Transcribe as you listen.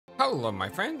Hello my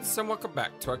friends, and welcome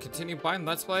back to our continued blind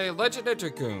Let's Play Legend of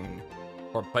Dragoon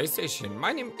for PlayStation.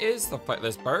 My name is the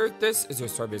FlightlessBird, this is your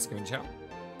story-based gaming channel,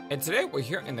 and today we're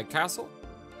here in the castle,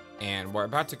 and we're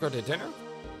about to go to dinner.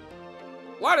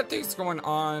 A lot of things going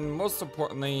on, most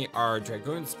importantly, our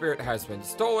Dragoon spirit has been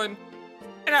stolen,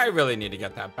 and I really need to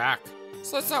get that back.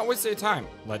 So let's not waste any time,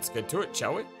 let's get to it,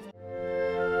 shall we?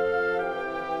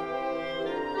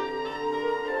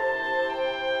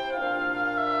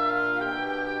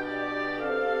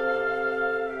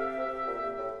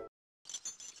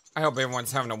 I hope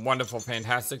everyone's having a wonderful,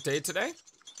 fantastic day today.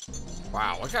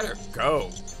 Wow, look at her go.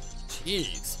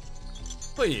 Jeez.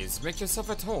 Please, make yourself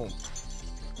at home.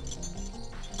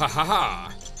 Ha ha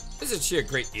ha. Isn't she a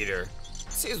great eater?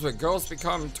 Seems when girls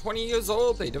become 20 years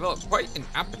old, they develop quite an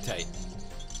appetite.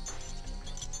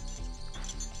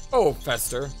 Oh,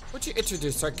 Fester, would you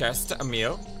introduce our guest to a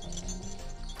meal?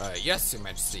 Yes, Your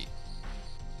Majesty.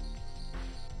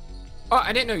 Oh,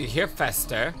 I didn't know you're here,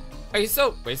 Fester. Are you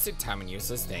still wasting time on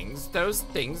useless things? Those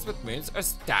things with moons are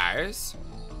stars?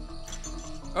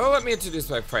 Oh, let me introduce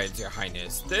my friends, Your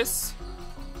Highness. This...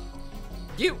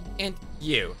 You and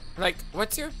you. Like,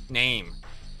 what's your name?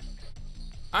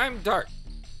 I'm Dart.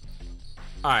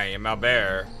 I am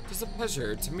Albert. It is a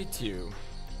pleasure to meet you.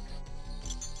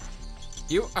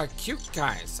 You are cute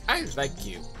guys. I like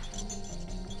you.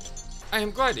 I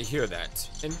am glad to hear that.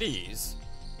 And these...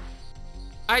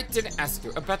 I didn't ask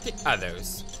you about the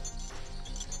others.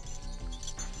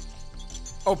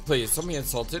 Oh please, don't be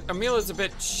insulted. Emil is a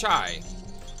bit shy.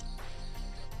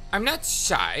 I'm not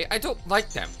shy, I don't like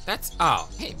them, that's all.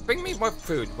 Hey, bring me more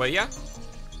food, will ya?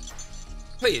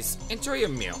 Please, enjoy your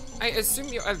meal. I assume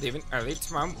you are leaving early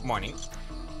tomorrow morning.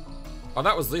 Oh,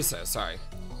 that was Lisa, sorry.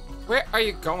 Where are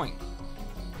you going?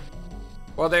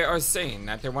 Well, they are saying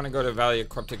that they want to go to Valley of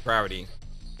Corrupted Gravity.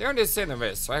 They understand the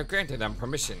risk, so I have granted them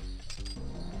permission.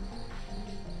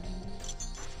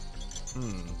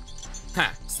 Huh,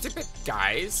 stupid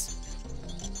guys.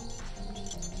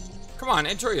 Come on,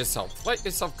 enjoy yourself. Let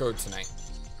yourself go tonight.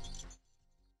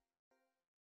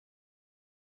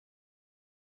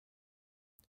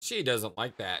 She doesn't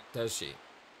like that, does she?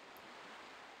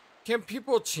 Can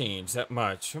people change that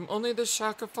much from only the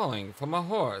shock of falling from a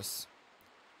horse?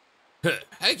 Huh,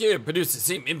 I can't produce the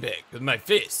same impact with my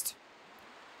fist.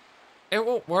 It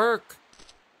won't work.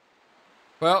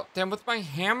 Well, then with my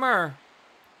hammer.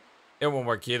 It won't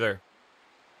work either.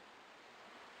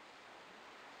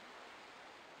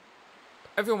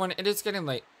 Everyone, it is getting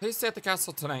late. Please stay at the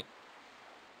castle tonight.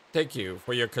 Thank you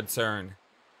for your concern.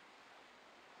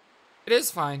 It is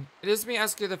fine. It is me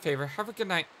asking you the favor. Have a good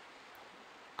night.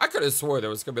 I could have swore there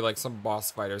was going to be like some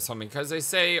boss fight or something, because they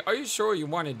say, are you sure you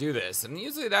want to do this? And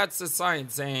usually that's the sign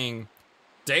saying,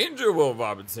 danger, Will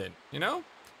Robinson, you know?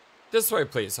 This way,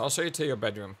 please. I'll show you to your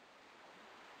bedroom.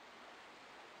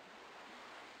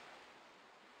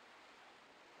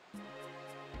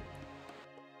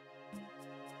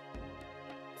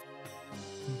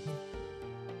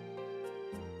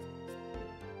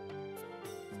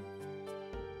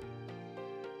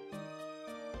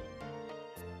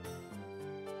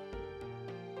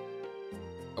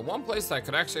 The one place that I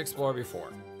could actually explore before.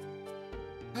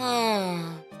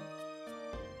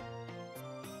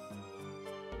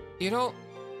 You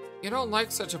don't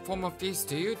like such a formal feast,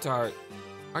 do you, Dart?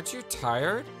 Aren't you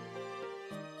tired?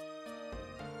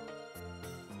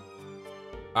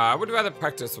 I would rather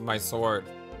practice with my sword.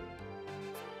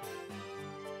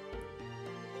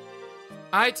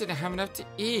 I didn't have enough to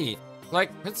eat. Like,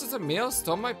 Princess Emil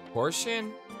stole my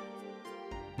portion?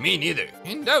 Me neither,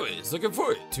 and I was looking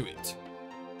forward to it.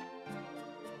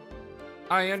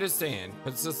 I understand.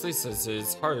 Princess Lisa's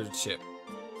is hardship.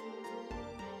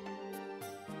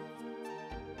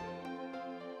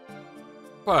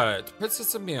 But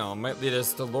Princess Emil might lead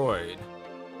us to Lloyd.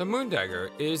 The Moondagger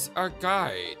is our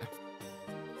guide.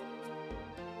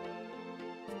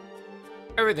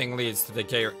 Everything leads to the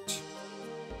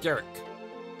Garrick.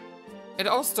 It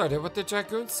all started with the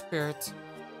Dragoon spirit.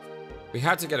 We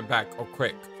had to get it back, or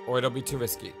quick, or it'll be too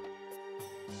risky.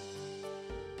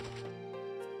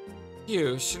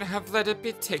 You should have let it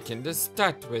be taken to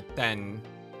start with, then.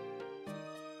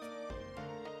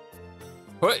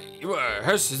 Why, you are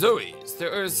harsh as always.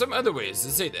 There are some other ways to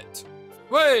say that.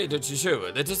 Why don't you show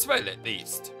a little smile at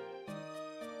least?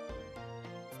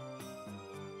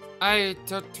 I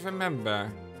don't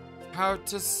remember how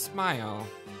to smile.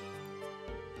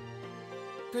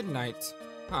 Good night.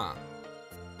 Huh.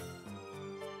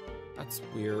 That's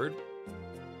weird.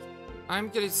 I'm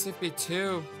getting sleepy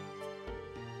too.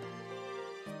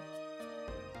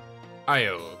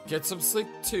 I'll get some sleep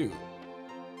too.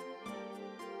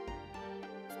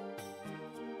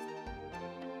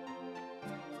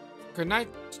 Good night,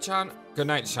 Shauna. Good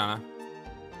night, Shauna.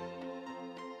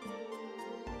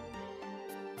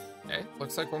 Okay,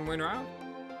 looks like we're moving around.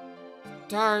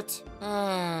 Dart.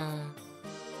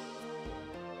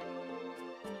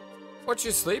 Won't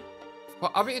you sleep?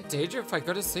 Well, I'll be in danger if I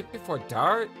go to sleep before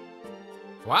Dart.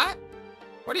 What?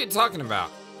 What are you talking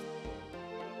about?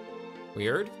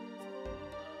 Weird.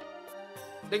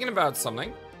 Thinking about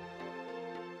something.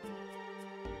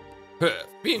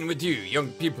 Being with you,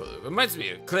 young people, reminds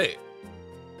me of Clay.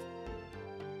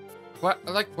 What?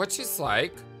 Like what she's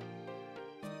like?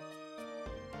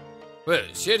 Well,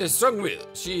 she had a strong will.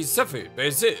 She suffered by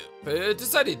herself,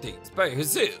 decided things by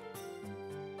herself.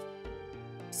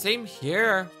 Same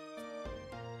here.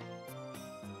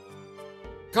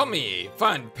 Call me a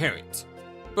fond parent.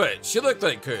 But she looked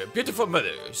like her beautiful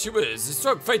mother. She was a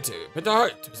strong fighter, but her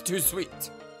heart was too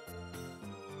sweet.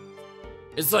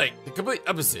 It's like the complete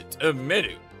opposite of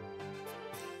Meru.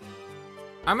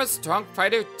 I'm a strong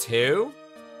fighter too?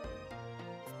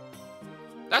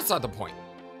 That's not the point.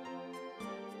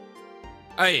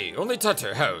 I only taught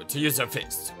her how to use her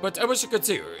fist, but I wish I could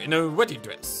see her in a wedding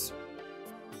dress.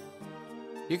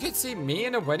 You could see me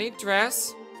in a wedding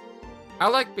dress?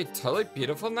 I'll like be totally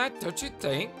beautiful in that, don't you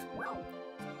think?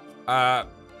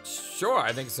 Sure,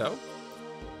 I think so.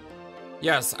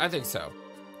 Yes, I think so.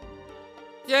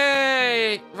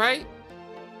 Yay, right?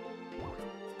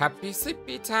 Happy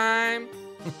sleepy time.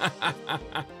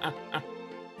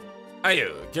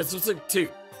 Ayo, get some sleep too.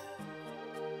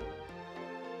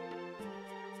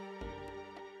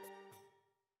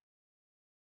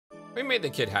 We made the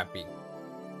kid happy.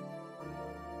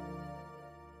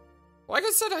 Like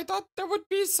I said, I thought there would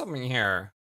be something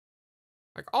here.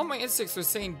 Like all my instincts were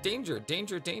saying danger,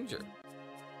 danger, danger.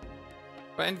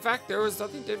 But in fact, there was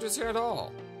nothing dangerous here at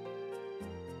all.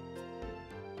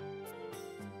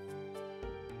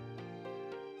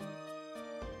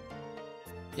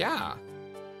 Yeah.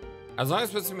 As long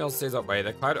as Princess Emil stays that way,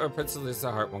 the cloud or Princess Lisa's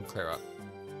heart won't clear up.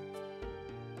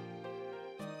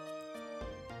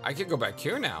 I could go back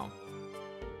here now.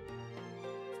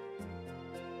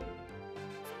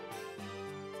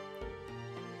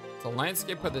 The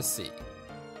landscape of the sea.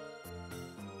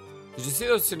 Did you see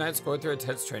those two knights go through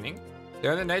intense training?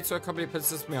 They're the knights who accompanied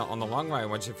Princess Emil on the long ride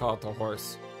when she fell off the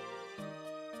horse.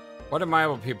 What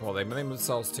admirable people, they blame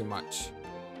themselves too much.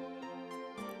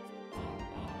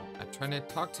 I'm trying to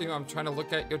talk to you, I'm trying to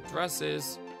look at your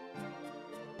dresses.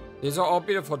 These are all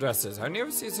beautiful dresses. I've never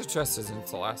seen such dresses in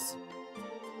Celeste.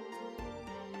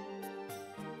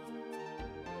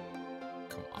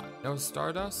 Come on, no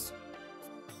Stardust?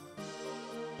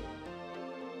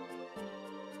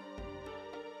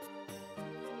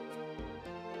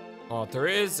 Well, if there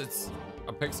is, it's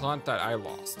a pixel hunt that I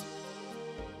lost.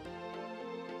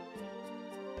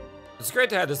 It's great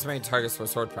to have this many targets for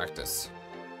sword practice.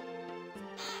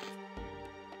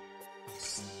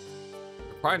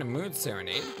 Required a moon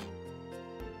serenade.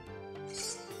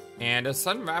 And a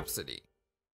sun rhapsody.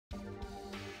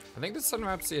 I think the sun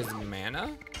rhapsody is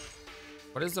mana.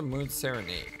 What is a moon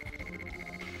serenade?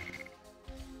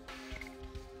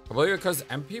 I believe it goes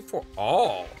MP for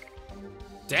all.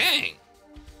 Dang!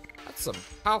 That's some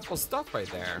powerful stuff right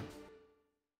there.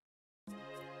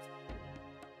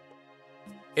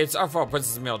 It's our fault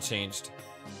Princess Emil changed.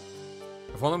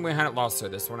 If only we hadn't lost her,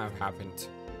 this wouldn't have happened.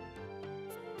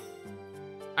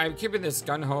 I'm keeping this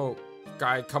gun-ho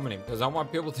guy coming because I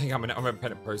want people to think I'm an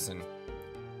unrepentant person.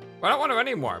 But I don't want to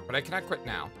anymore, but I cannot quit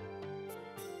now.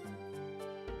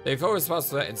 They feel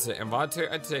responsible for that incident and volunteer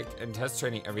to take intense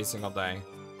training every single day.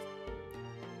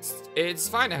 It's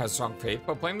fine to have strong faith,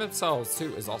 but blaming themselves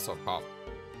too is also a problem.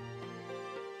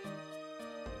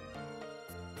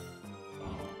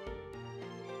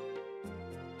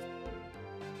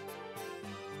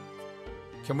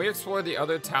 Can we explore the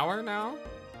other tower now?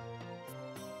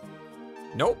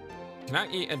 Nope.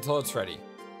 Cannot eat until it's ready.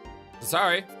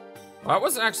 Sorry. Well, it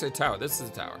wasn't actually a tower. This is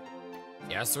a tower.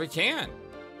 Yes, we can.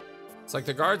 It's like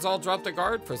the guards all dropped the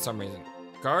guard for some reason.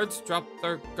 Guards dropped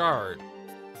their guard.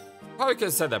 Probably could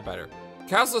have said that better.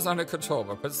 Castle is under control,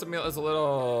 but Princess Emil is a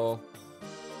little...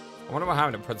 I wonder what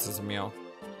happened to Princess Emil.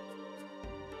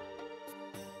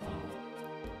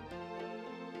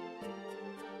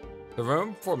 The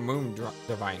room for moon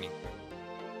divining.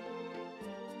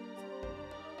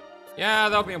 Yeah,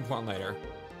 that'll be important later.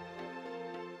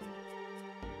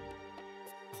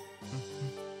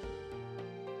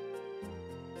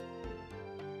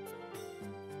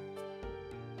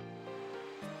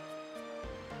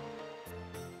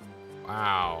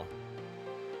 Wow.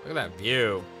 Look at that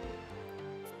view.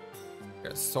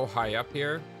 It's so high up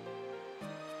here.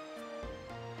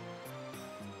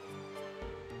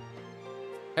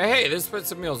 Hey, this is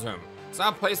Princess Emil's room. It's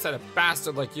not a place that a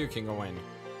bastard like you can go in.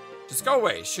 Just go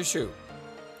away. Shoo shoo.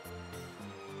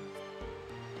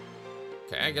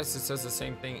 Okay, I guess it says the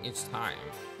same thing each time.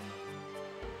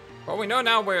 Well, we know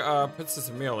now where Princess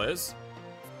Emile is.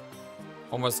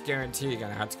 Almost guarantee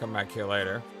gonna have to come back here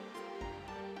later.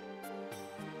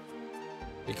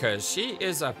 Because she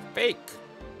is a fake.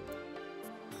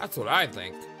 That's what I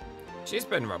think. She's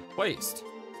been replaced.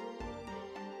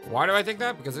 Why do I think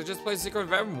that? Because I just played Secret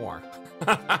of Evermore.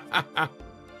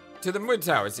 To the Moon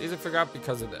Tower. It's easy to figure out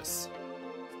because of this.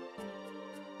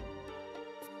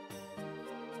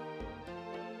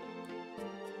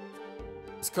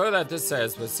 It's clear that this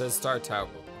says what says Star Tower.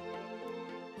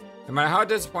 No matter how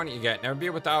disappointed you get, never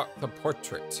be without the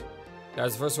portrait. That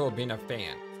is versatile of being a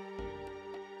fan.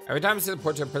 Every time I see the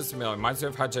portrait of Princess Emile, it reminds me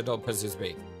of how gentle Princess be.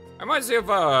 It reminds me of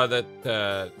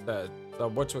the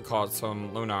whatchamacallit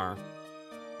from Lunar.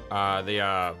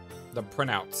 The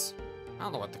printouts. I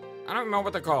don't know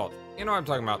what they're called. You know what I'm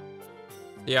talking about.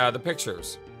 The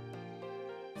pictures.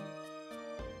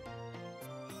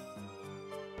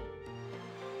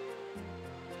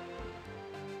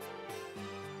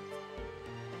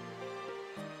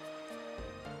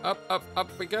 Up, up,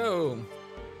 up we go.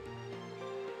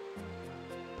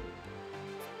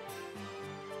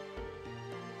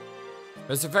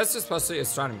 Mr. Fest is supposed to be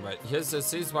astronomy, but he is a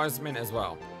seas wise man as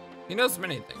well. He knows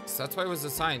many things. That's why he was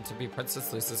assigned to be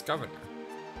Princess Lisa's governor.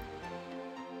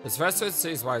 Mr. Fest is a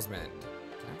seas wise man.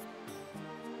 Okay.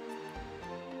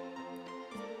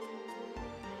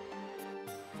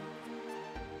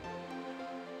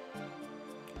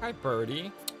 Hi,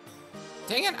 Birdie.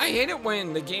 Dang it, I hate it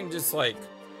when the game just like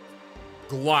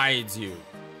glides you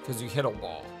because you hit a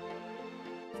wall.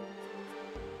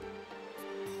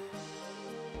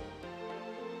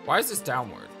 Why is this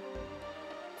downward?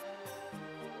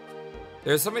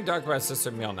 There's something dark about Sister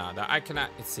Emile now that I cannot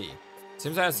see.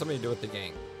 Seems to have something to do with the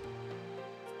gang.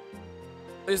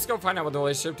 Let's go find out what the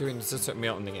relationship between Sister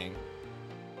Emile and the gang.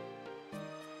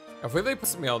 If we leave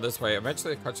Princess Emile this way,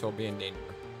 eventually the country will be in danger.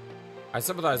 I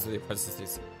sympathize with you, Princess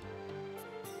Lisa.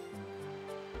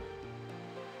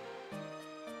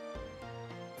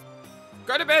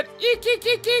 Go to bed! Eek, eek,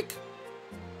 eek, eek!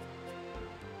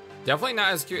 Definitely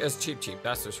not as cute as Cheep Cheep,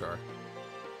 that's for sure.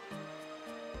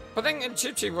 But then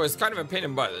Cheep Cheep was kind of a pain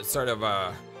in the butt. It's sort of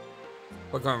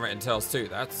Book of Written Tales too.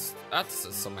 That's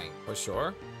something for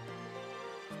sure.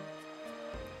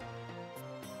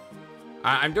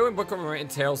 I'm doing Book of Written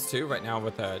Tales too right now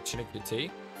with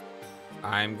QT.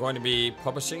 I'm going to be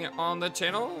publishing it on the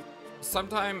channel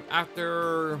sometime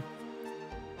after.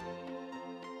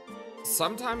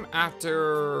 Sometime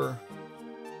after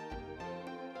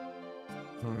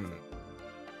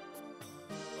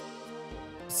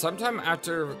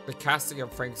the casting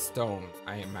of Frank Stone,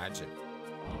 I imagine.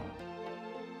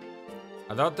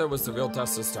 I thought that was the real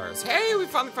Dust of Stars. Hey, we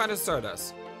finally found a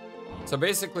Stardust. So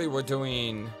basically we're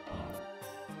doing...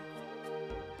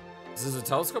 This is a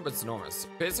telescope, it's enormous.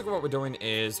 Basically what we're doing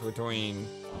is we're doing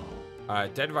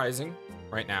Dead Rising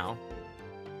right now.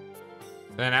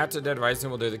 Then after Dead Rising,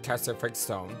 we'll do the Cast of Frank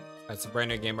Stone. That's a brand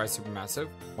new game by Supermassive,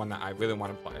 one that I really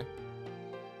want to play.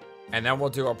 And then we'll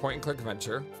do our point-and-click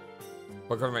adventure,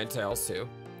 Book of Written Tales 2.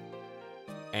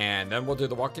 And then we'll do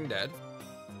The Walking Dead.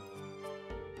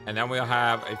 And then we'll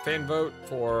have a fan vote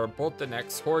for both the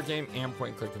next horror game and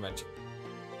point-and-click adventure.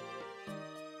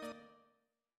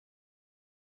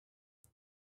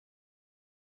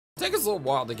 It'll take us a little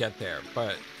while to get there,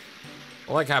 but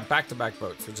we'll like have back-to-back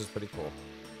votes, which is pretty cool.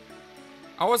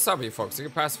 Oh, what's up, you folks? You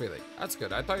can pass freely. That's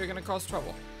good. I thought you were gonna cause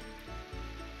trouble.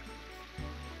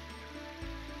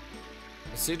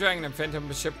 The Sea Dragon and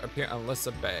Phantom ship appear on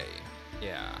Lissa Bay.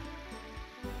 Yeah.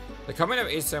 The coming of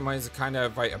age ceremony is a kind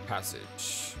of rite of passage.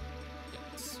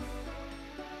 Yes.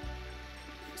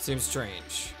 Seems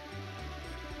strange.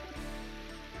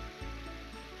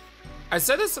 I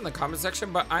said this in the comment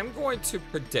section, but I'm going to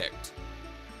predict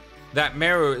that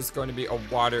Meru is going to be a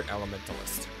water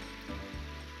elementalist.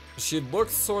 She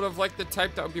looks sort of like the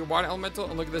type that would be water elemental.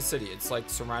 And look at the city. It's like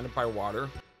surrounded by water.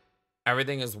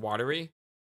 Everything is watery.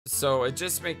 So it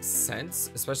just makes sense,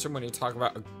 especially when you talk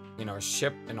about, you know, a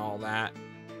ship and all that.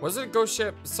 Was it a ghost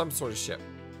ship? Some sort of ship.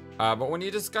 But when you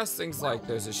discuss things like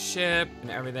there's a ship and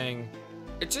everything,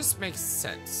 it just makes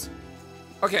sense.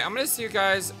 Okay, I'm going to see you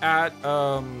guys at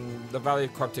the Valley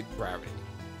of Corrupted Gravity.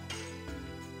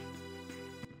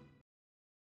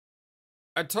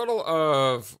 A total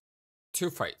of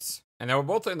 2 fights, and they were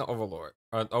both in the Overworld.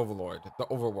 And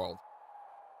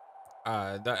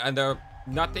the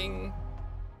nothing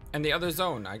in the other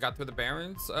zone. I got through the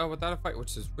Barrens without a fight,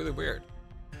 which is really weird.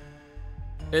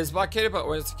 It is blockaded but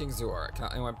orders to King Zuor.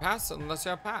 Cannot anyone pass unless you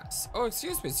have a pass. Oh,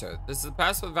 excuse me, sir. This is a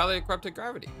pass for the Valley of Corrupted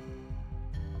Gravity.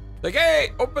 The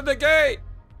gate! Open the gate!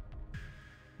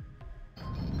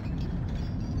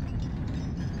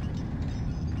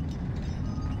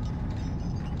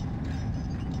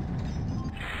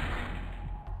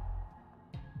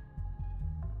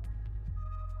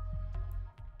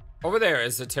 Over there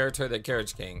is the territory of the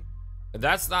Carriage King. If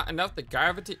that's not enough, the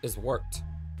gravity is warped.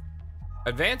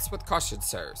 Advance with caution,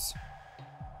 sirs.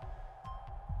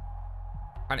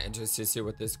 Kind of interested to see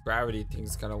what this gravity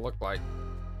thing's gonna look like.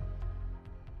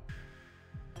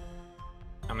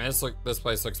 I mean, this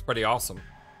place looks pretty awesome.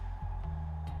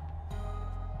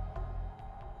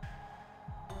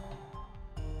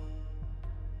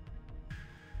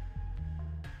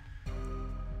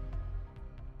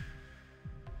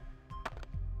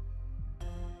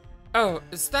 Oh,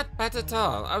 it's not bad at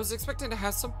all. I was expecting to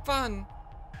have some fun.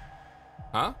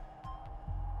 Huh?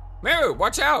 Meru,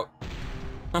 watch out!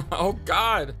 Oh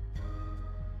God.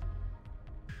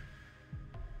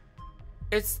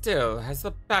 It still has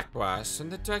the backwash from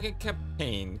the Dragon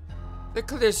campaign. The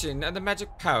collision and the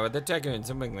magic power of the Dragoons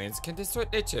and Winglings can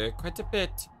distort nature quite a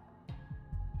bit.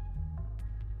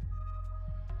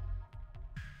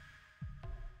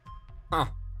 Huh.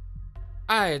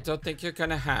 I don't think you're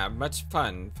gonna have much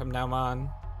fun from now on.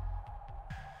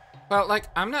 Well, like,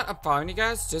 I'm not following you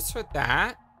guys just for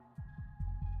that.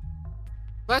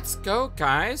 Let's go,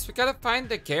 guys. We gotta find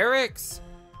the Garrix.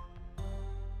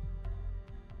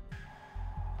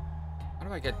 How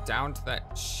do I get down to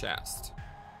that chest?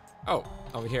 Oh,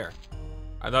 over here.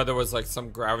 I thought there was like some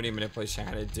gravity manipulation I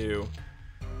had to do,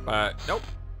 but nope.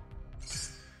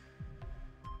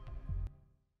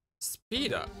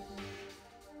 Speed up.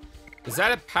 Is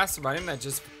that a passive item that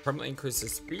just permanently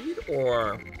increases speed,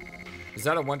 or is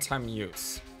that a one-time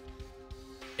use?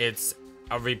 It's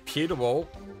a repeatable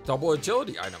double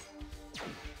agility item.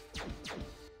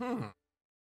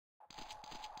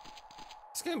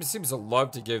 This game seems to love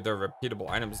to give their repeatable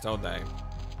items, don't they?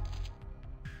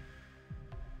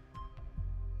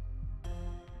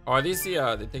 Oh, are these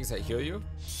the things that heal you?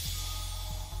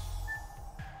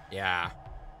 Yeah.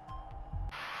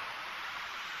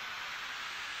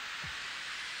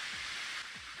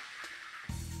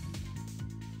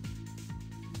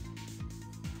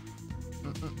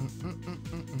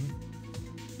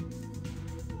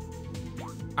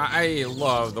 I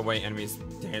love the way enemies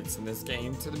dance in this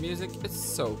game to the music. It's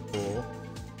so cool.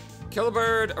 Kill a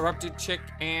bird, erupted chick,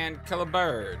 and kill a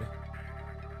bird.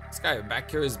 This guy back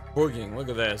here is boogieing. Look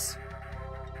at this.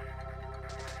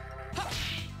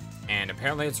 And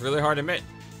apparently it's really hard to hit.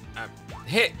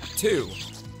 Hit too.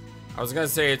 I was gonna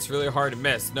say it's really hard to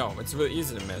miss. No, it's really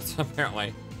easy to miss,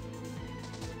 apparently.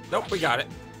 Nope, we got it.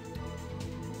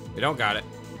 We don't got it.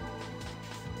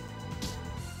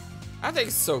 I think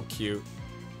it's so cute.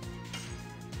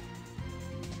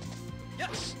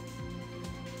 Yes.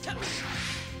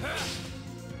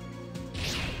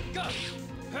 Go.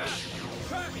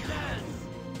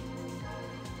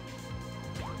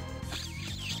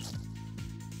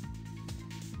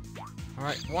 All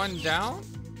right, one down.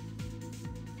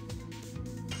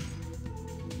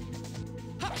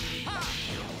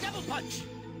 Double punch.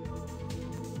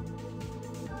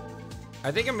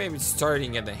 I think I'm maybe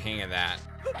starting to get the hang of that.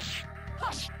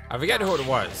 I forget who it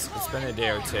was. It's been a day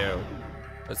or two.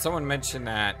 But someone mentioned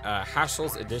that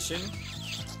Hashel's edition,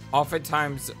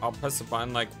 oftentimes I'll press a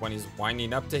button like when he's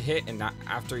winding up to hit and not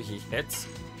after he hits.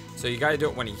 So you gotta do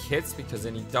it when he hits because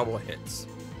then he double hits.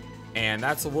 And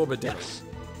that's a little bit different.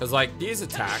 Because like these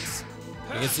attacks,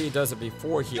 you can see he does it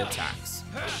before he attacks.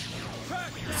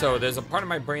 So there's a part of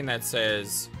my brain that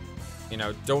says, you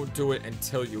know, don't do it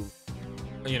until you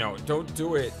know, don't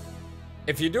do it.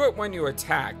 If you do it when you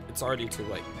attack, it's already too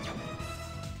late.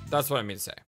 That's what I mean to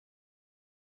say.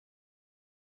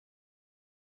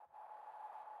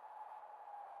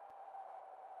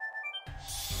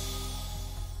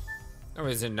 No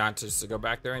reason not just to go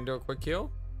back there and do a quick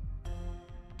heal.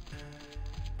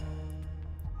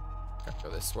 Gotta go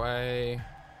this way.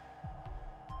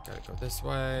 Gotta go this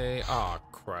way. Oh,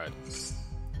 crud.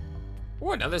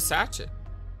 Ooh, another sachet.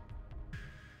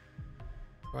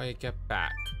 How do I get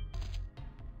back?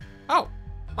 Oh,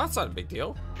 that's not a big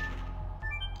deal.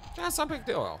 That's not a big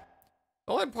deal.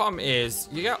 The only problem is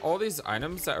you got all these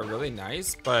items that are really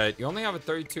nice, but you only have a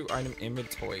 32 item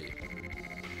inventory.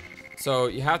 So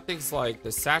you have things like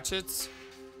the sachets,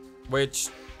 which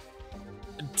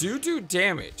do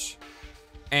damage.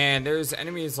 And there's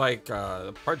enemies like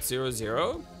part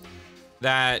 00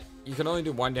 that you can only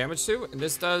do 1 damage to, and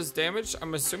this does damage.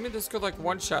 I'm assuming this could like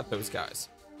one-shot those guys.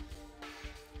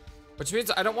 Which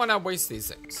means I don't want to waste these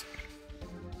things.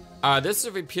 This is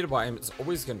a repeatable item. It's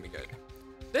always going to be good.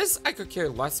 This I could care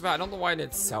less about. I don't know why I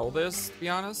didn't sell this, to be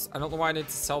honest. I don't know why I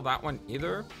didn't sell that one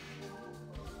either.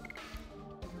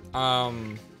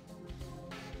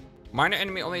 Minor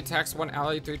enemy only attacks one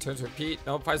ally 3 turns repeat.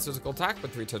 Nullifies physical attack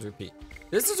but 3 turns repeat.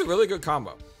 This is a really good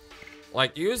combo.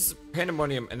 Like, use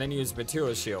Pandemonium and then use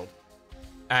Material Shield,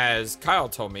 as Kyle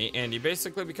told me, and you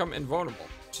basically become invulnerable,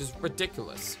 which is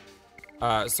ridiculous.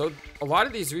 So a lot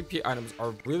of these repeat items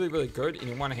are really, really good, and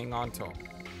you want to hang on to them.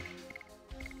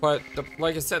 But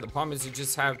like I said, the problem is you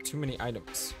just have too many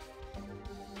items.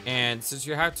 And since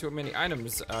you have too many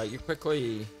items, you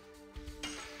quickly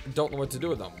don't know what to do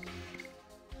with them.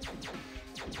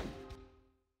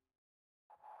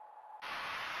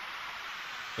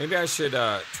 Maybe I should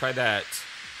try that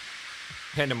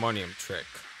Pandemonium trick.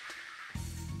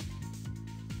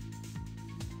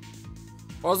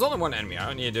 Well, there's only one enemy. I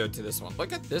don't need to do it to this one.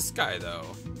 Look at this guy, though.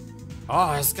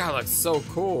 Oh, this guy looks so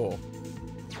cool.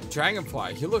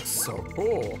 Dragonfly, he looks so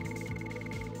cool.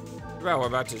 Well, we're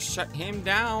about to shut him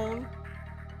down.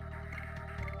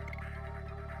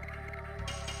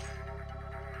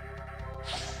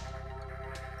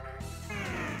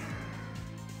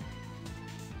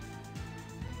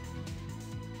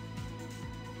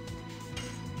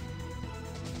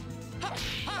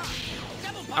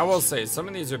 I will say, some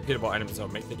of these repeatable items will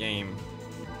make the game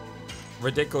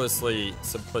ridiculously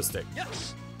simplistic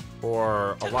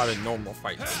for a lot of normal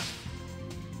fights.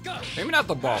 Maybe not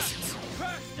the bosses,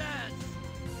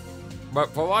 but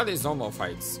for a lot of these normal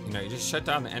fights, you know, you just shut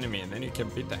down the enemy and then you can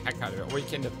beat the heck out of it, or you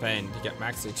can defend to get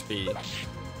max HP.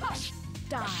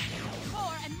 Die.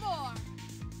 More and more.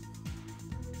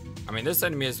 I mean, this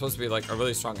enemy is supposed to be like a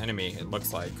really strong enemy, it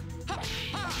looks like.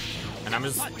 And I'm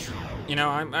just, you know,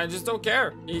 I just don't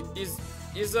care. He's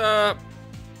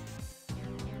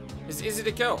easy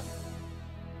to kill.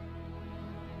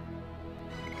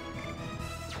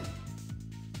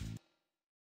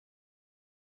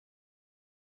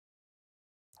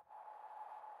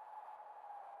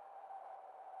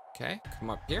 Okay, come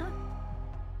up here.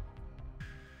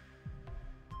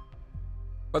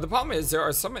 But the problem is there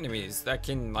are some enemies that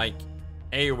can like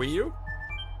AoE you.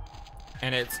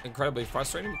 And it's incredibly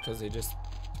frustrating because they just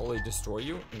totally destroy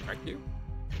you and wreck you.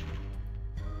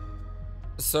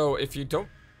 So if you don't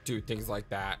do things like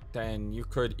that, then you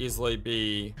could easily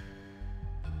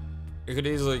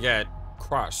get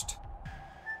crushed.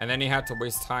 And then you have to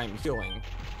waste time healing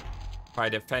by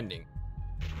defending.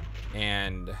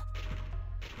 And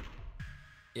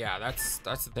yeah, that's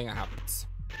the thing that happens.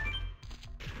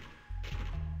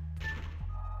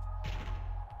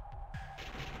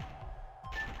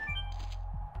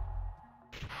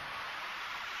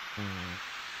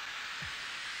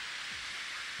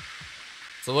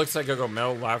 So it looks like I go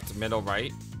middle, left, middle,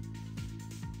 right.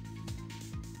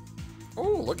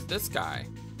 Oh, look at this guy.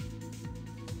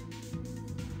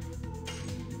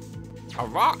 A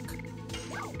rock.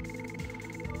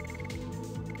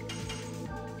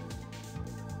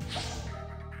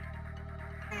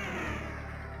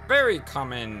 Very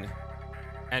common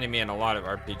enemy in a lot of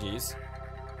RPGs.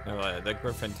 You know, the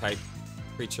griffin type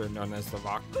creature known as the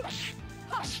rock.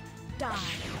 Die.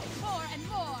 More and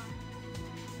more.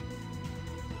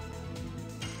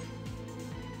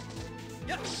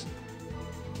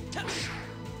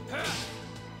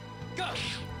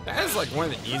 That is like one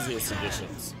of the easiest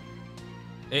additions.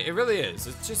 It really is.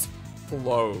 It just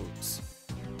flows.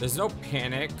 There's no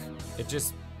panic. It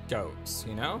just goes,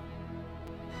 you know?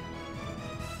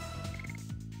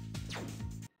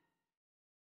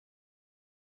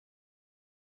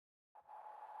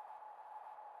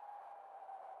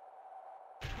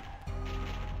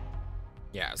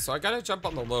 Yeah, so I gotta jump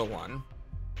on the little one.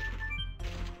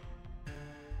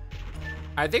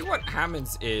 I think what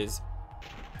happens is,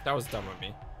 that was dumb of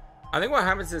me. I think what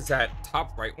happens is that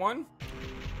top right one,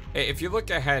 if you look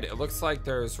ahead, it looks like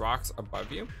there's rocks above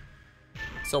you.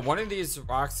 So one of these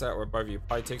rocks that were above you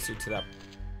probably takes you to that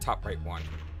top right one.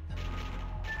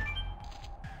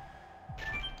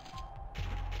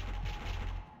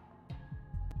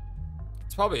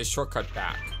 It's probably a shortcut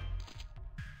back.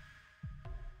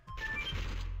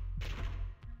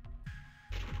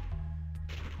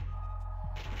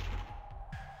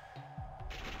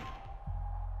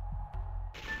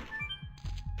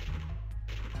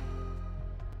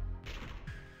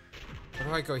 Where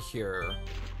do I go here?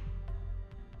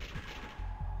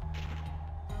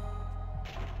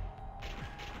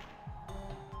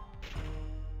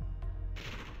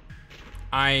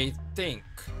 I think,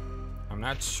 I'm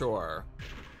not sure,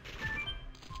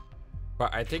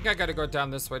 but I think I gotta go down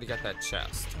this way to get that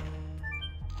chest.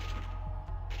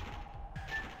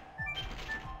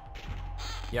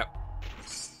 Yep.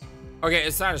 Okay,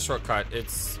 it's not a shortcut.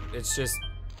 It's just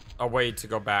a way to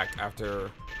go back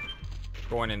after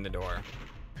going in the door.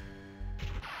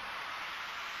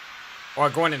 Or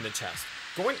going in the chest.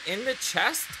 Going in the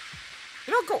chest?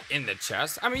 You don't go in the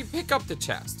chest. I mean, pick up the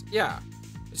chest. Yeah.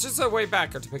 It's just a way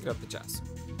back to pick up the chest.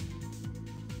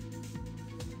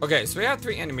 Okay, so we have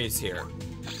 3 enemies here.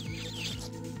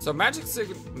 So magic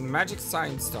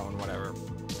sign stone, whatever,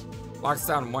 locks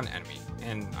down 1 enemy.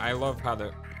 And I love how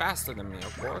they're faster than me,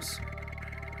 of course.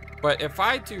 But if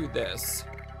I do this,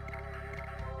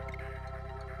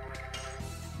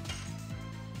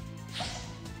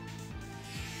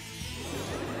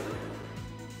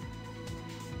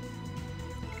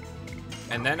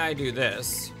 and then I do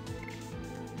this,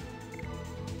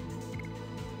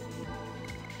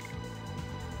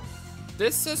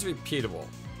 this says repeatable.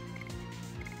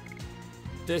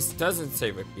 This doesn't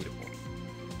say repeatable.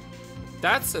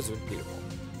 That says repeatable.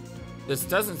 This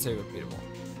doesn't say repeatable.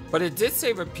 But it did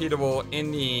say repeatable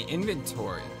in the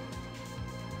inventory.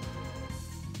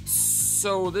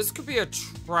 So this could be a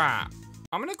trap.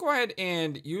 I'm gonna go ahead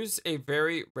and use a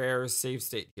very rare save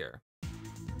state here.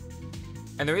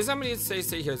 And the reason I'm gonna use save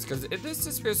state here is because if this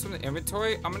disappears from the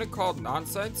inventory, I'm gonna call it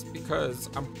nonsense because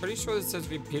I'm pretty sure this says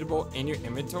repeatable in your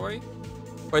inventory.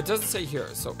 But it doesn't say here.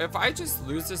 So if I just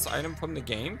lose this item from the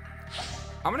game,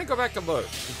 I'm gonna go back and look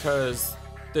because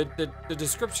the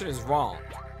description is wrong.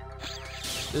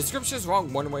 The description is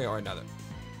wrong one way or another.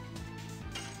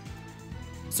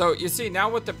 So you see now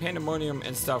with the pandemonium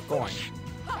and stuff going,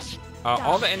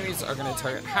 all the enemies are gonna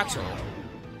target Hatchel.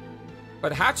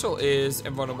 But Hatchel is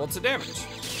invulnerable to damage.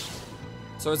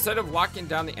 So instead of locking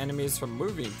down the enemies from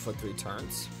moving for 3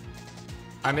 turns,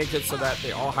 I make it so that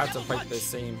they all have to fight the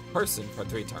same person for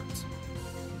 3 turns.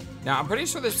 Now, I'm pretty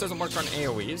sure this doesn't work on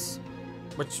AoEs,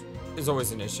 which is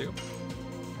always an issue.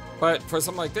 But for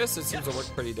something like this, it seems to work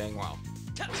pretty dang well.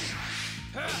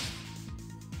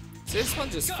 See, this one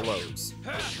just flows.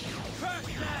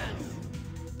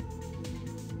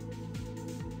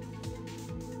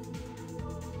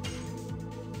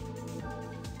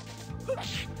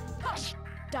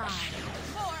 Die.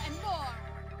 More and more.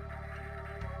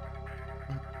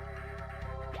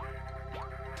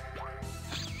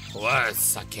 Blood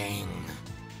sucking.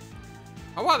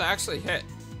 Oh wow, that actually hit.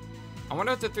 I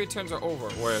wonder if the 3 turns are over,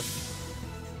 or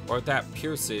if that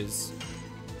pierces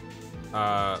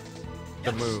the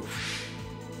move.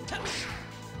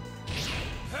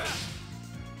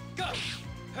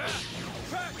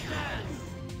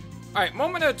 Alright,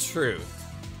 moment of truth.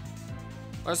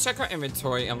 Let's check our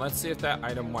inventory and let's see if that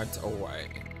item went away.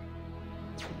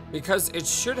 Because it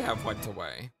should have went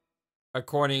away,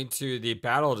 according to the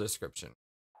battle description.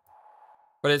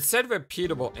 But it said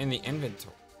repeatable in the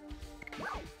inventory.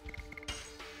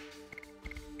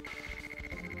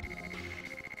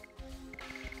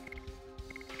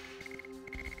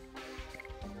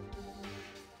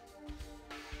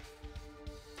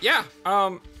 Yeah,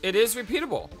 it is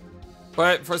repeatable.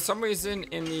 But for some reason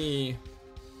in the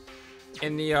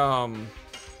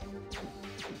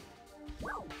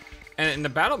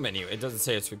battle menu, it doesn't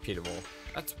say it's repeatable.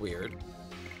 That's weird.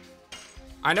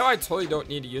 I know I totally don't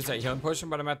need to use that healing potion,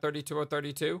 but I'm at 32 or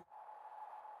 32.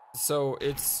 So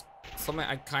it's something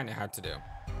I kind of had to do.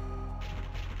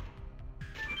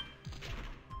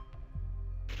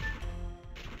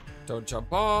 Don't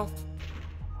jump off.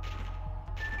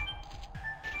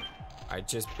 I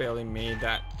just barely made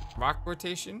that rock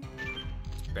rotation.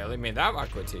 Just barely made that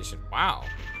rock rotation. Wow.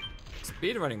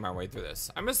 Speed running my way through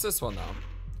this. I missed this one though.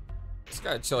 Just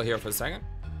gotta chill here for a second.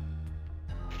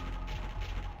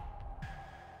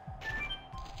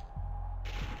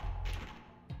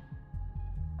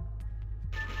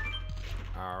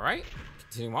 Alright,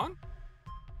 continue on.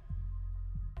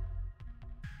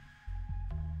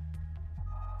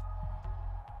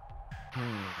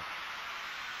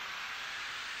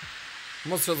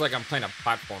 Almost feels like I'm playing a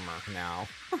platformer now.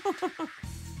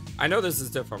 I know this is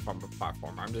different from a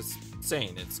platformer. I'm just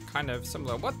saying it's kind of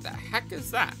similar. What the heck is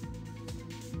that?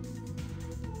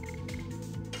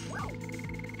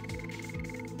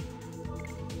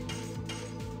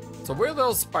 It's a weird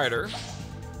little spider.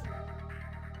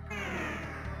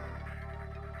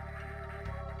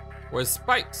 With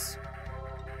spikes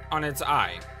on its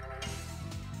eye.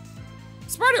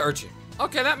 Spider urchin.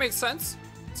 Okay, that makes sense.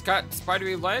 It's got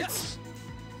spidery legs,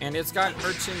 and it's got an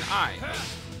urchin eye.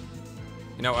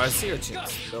 You know, sea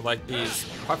urchins. They're like these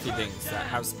puffy things that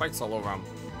have spikes all over them.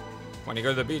 When you go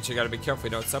to the beach, you gotta be careful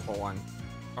you don't step on one,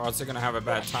 or else you're gonna have a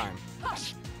bad time.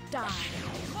 Die.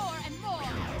 More and more.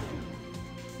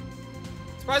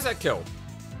 Surprised that killed.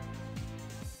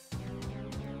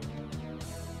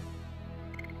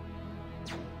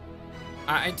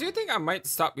 I do think I might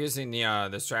stop using the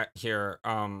strat here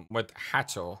with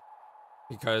Hatchel,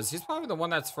 because he's probably the one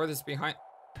that's furthest behind.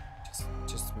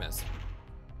 Just missed.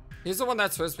 He's the one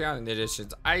that's furthest behind in the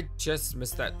additions. I just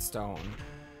missed that stone.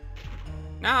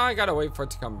 Now I gotta wait for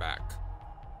it to come back.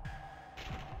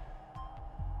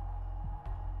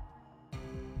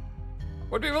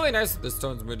 Would be really nice if the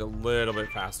stones moved a little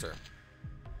bit faster.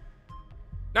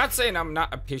 Not saying I'm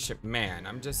not a patient man.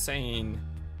 I'm just saying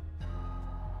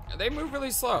they move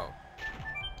really slow.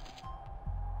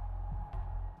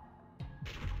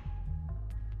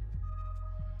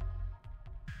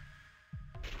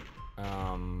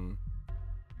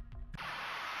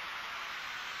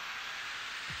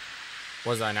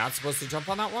 Was I not supposed to jump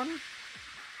on that one?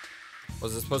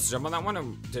 Was I supposed to jump on that one, or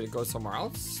did it go somewhere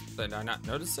else? Did I not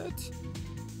notice it?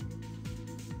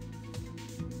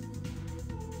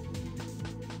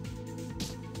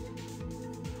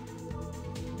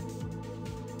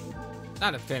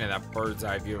 Not a fan of that bird's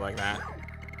eye view like that.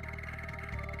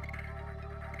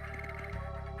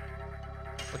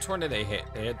 Which one did they hit?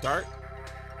 They hit Dart?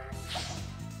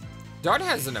 Dart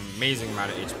has an amazing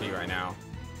amount of HP right now.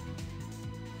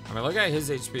 I mean, look at his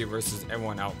HP versus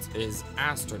everyone else. It is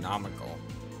astronomical.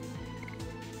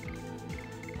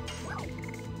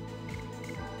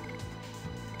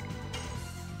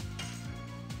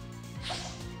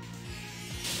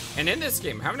 And in this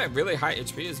game, having a really high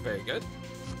HP is very good,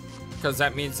 because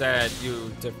that means that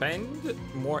you defend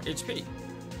more HP.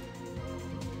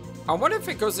 I wonder if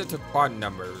it goes into quad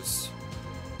numbers.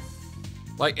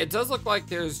 Like, it does look like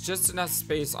there's just enough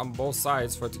space on both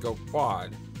sides for it to go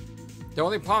quad. The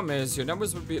only problem is your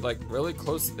numbers would be like really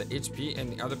close to the HP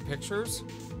in the other pictures.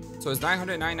 So is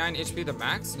 999 HP the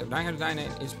max? And if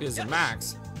 999 HP is the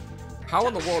max, how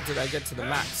in the world did I get to the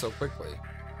max so quickly?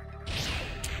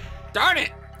 Darn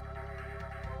it!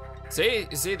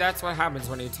 See, that's what happens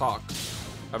when you talk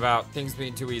about things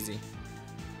being too easy.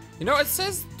 You know, it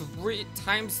says 3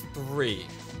 times 3.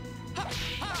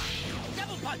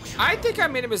 I think I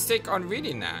made a mistake on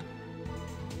reading that.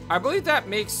 I believe that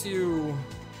makes you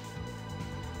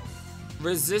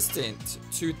resistant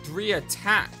to 3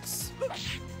 attacks.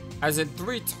 As in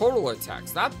 3 total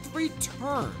attacks, not 3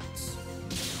 turns.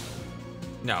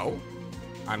 No,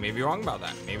 I may be wrong about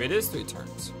that. Maybe it is 3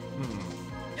 turns.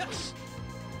 Yes.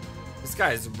 This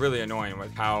guy is really annoying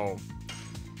with how,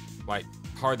 like,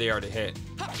 hard they are to hit.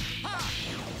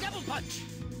 Double punch.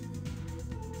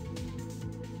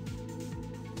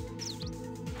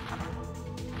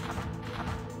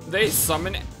 They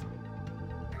summon.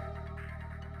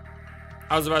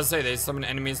 I was about to say they summon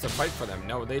enemies to fight for them.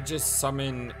 No, they just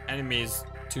summon enemies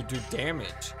to do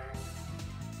damage.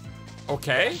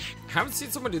 Okay, haven't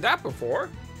seen someone do that before.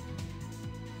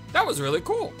 That was really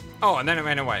cool. Oh, and then it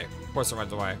ran away. Of course it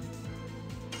runs away.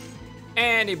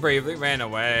 And he bravely ran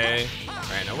away.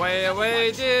 Ran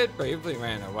away, did bravely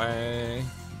ran away.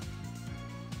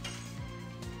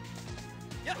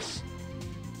 Yes.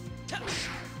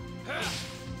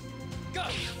 Go.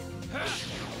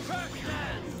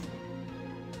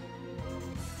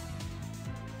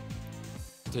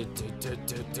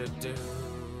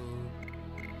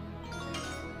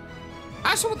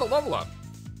 Asher with the level up.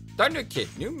 Thunder Kid,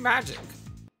 new magic.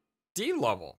 D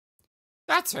level.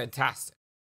 That's fantastic.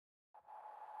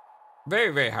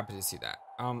 Very, very happy to see that.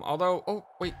 Although, oh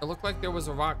wait, it looked like there was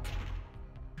a rock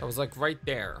that was like right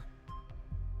there.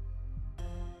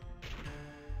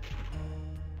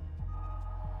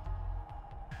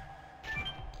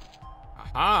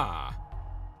 Aha.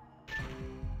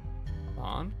 Come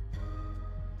on.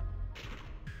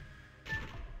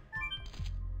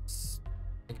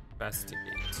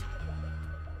 Investigate.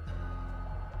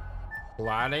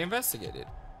 Glad I investigated.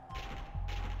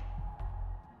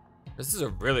 This is a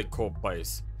really cool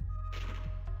place.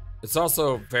 It's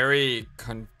also very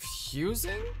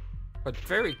confusing, but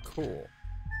very cool.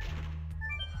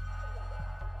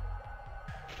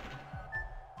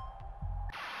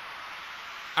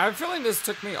 I have a feeling this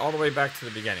took me all the way back to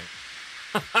the beginning.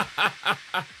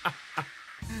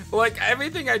 Like,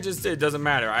 everything I just did doesn't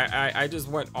matter. I just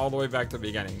went all the way back to the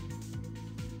beginning.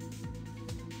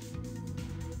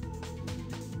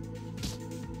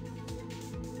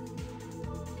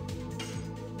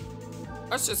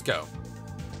 Let's just go.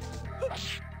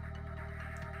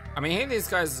 I mean, hitting these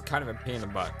guys is kind of a pain in the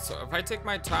butt. So if I take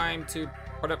my time to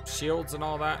put up shields and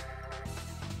all that,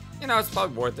 you know, it's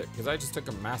probably worth it, because I just took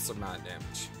a massive amount of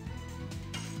damage.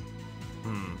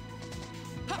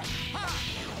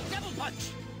 Double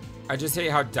punch. I just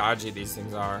hate how dodgy these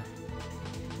things are.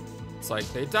 It's like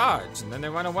they dodge and then they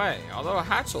run away. Although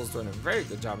Hatchel's doing a very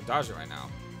good job of dodging right now.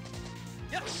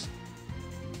 Yes.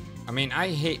 I mean, I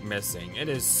hate missing. It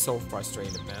is so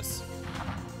frustrating to miss.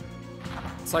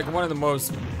 It's like one of the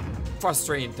most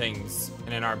frustrating things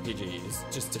in an RPG is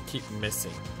just to keep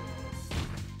missing.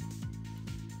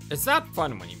 It's not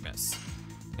fun when you miss,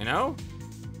 you know?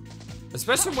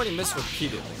 Especially when you miss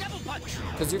repeatedly.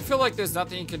 Because you feel like there's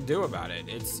nothing you can do about it.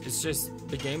 It's just,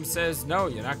 the game says, no,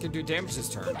 you're not gonna do damage this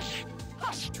turn.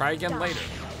 Try again later.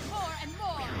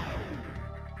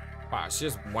 Wow, she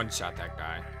just one-shot that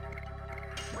guy.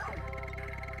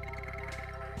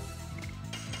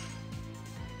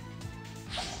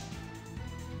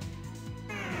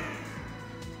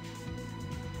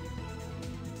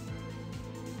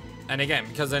 And again,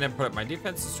 because I didn't put up my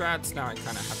defensive strats, now I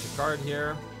kind of have to guard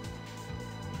here.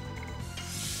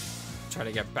 Try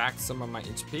to get back some of my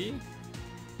HP.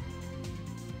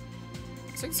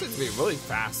 This thing seems to be really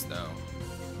fast, though.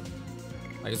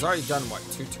 Like, it's already done, what,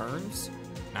 2 turns?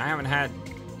 And I haven't had...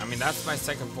 I mean, that's my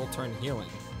second full turn healing.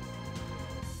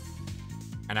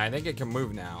 And I think it can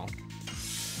move now.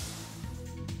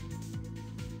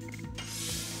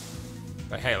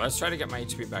 But hey, let's try to get my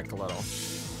HP back a little.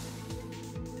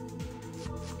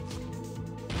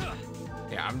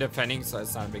 Yeah, I'm defending, so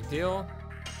it's not a big deal.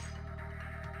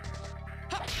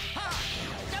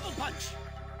 Double punch.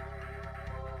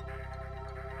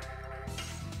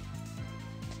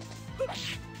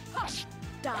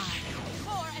 Die.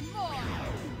 More and more.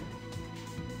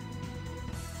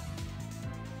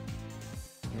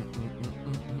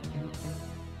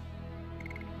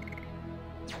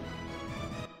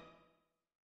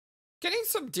 Getting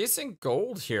some decent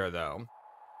gold here, though.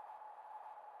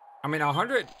 I mean,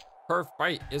 100 per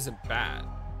fight isn't bad.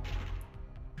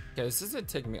 Okay, this isn't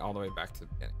taking me all the way back to the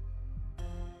beginning.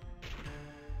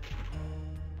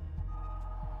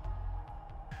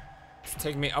 It's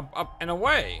taking me up, up, and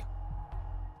away.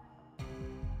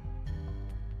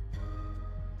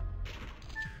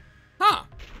 Huh.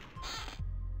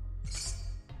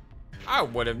 I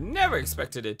would have never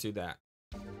expected it to do that.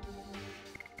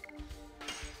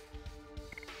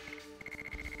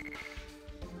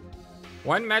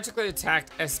 One magically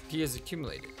attacked SP is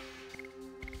accumulated.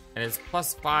 And it's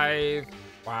 +5.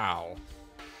 Wow.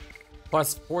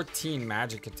 +14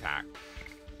 magic attack.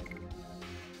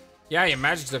 Yeah, your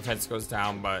magic defense goes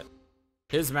down, but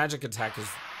his magic attack is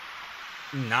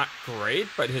not great,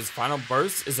 but his final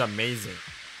burst is amazing.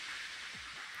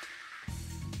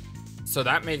 So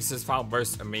that makes his final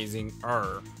burst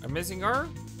amazing-er. Amazing-er?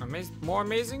 More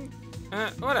amazing?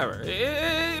 Whatever.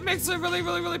 It makes it really,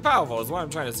 really, really powerful is what I'm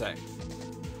trying to say.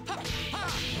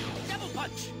 Double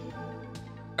punch.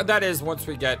 That is once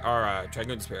we get our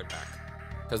Dragoon Spirit back.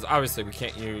 Because obviously we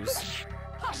can't use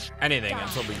anything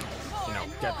until we, you know,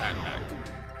 get that back.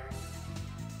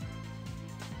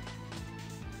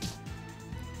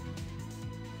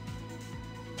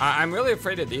 I'm really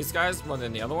afraid of these guys more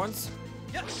than the other ones.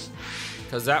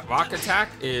 Because that rock attack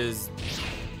is,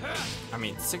 I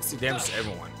mean, 60 damage to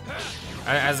everyone.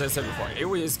 As I said before,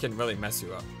 AoEs can really mess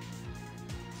you up.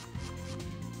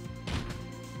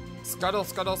 Scuttle,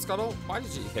 scuttle, scuttle. Why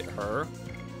did you hit her?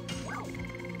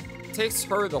 It takes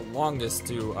her the longest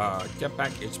to get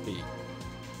back HP.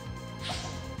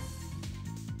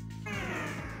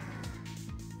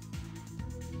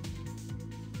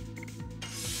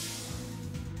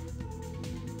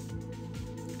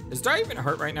 Is Dar even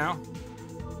hurt right now?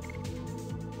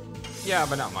 Yeah,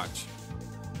 but not much.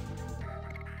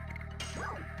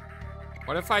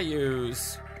 What if I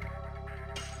use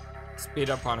speed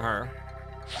up on her?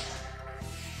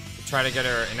 Try to get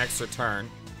her an extra turn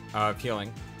of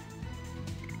healing.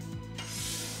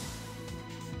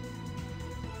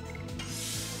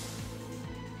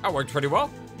 That worked pretty well.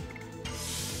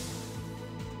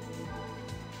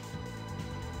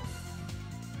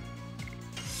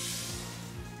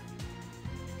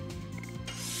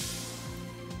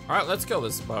 All right, let's kill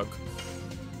this bug.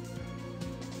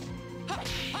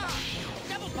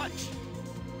 Double punch.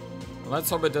 Let's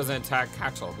hope it doesn't attack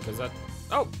Hatchel because that.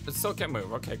 Oh, it still can't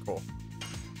move. Okay, cool.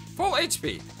 Full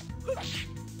HP.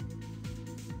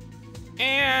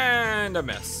 And a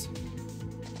miss.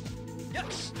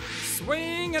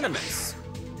 Swing and a miss.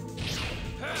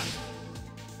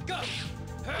 Go.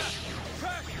 Crash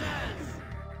dance.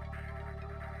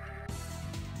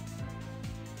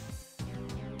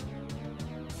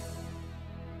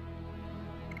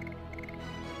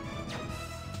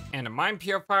 And a Mind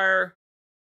Purifier,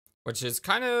 which is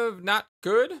kind of not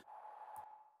good.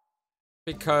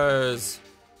 Because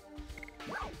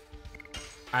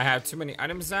I have too many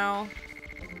items now.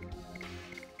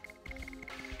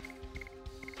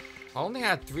 I only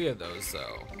had 3 of those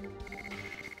though.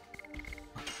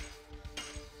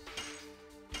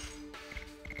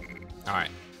 Alright.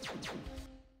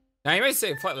 Now you may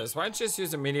say, Flightless, why don't you just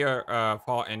use a meteor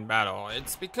fall in battle?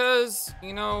 It's because,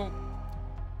 you know,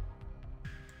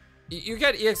 you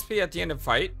get EXP at the end of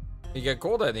fight, you get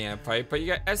gold at the end of fight, but you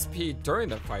get SP during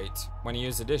the fight when you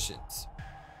use additions.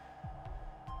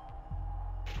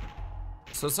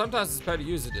 So sometimes it's better to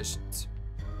use additions.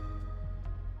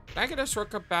 Can I get a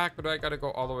shortcut back, or do I gotta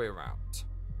go all the way around?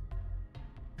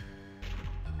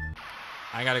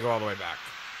 I gotta go all the way back.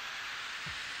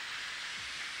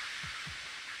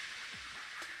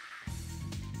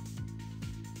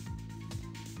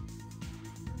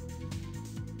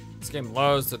 This game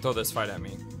loves to throw this fight at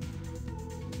me.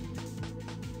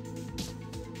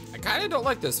 I kinda don't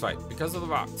like this fight because of the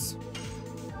rocks.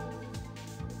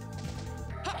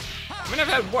 I mean, I've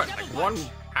had what, like one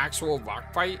actual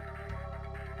rock fight?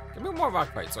 Give me more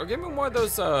rock fights, or give me more of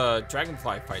those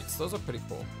dragonfly fights. Those are pretty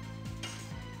cool.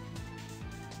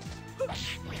 But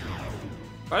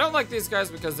I don't like these guys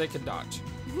because they can dodge.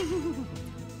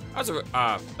 That's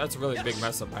a really big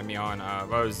mess up by me on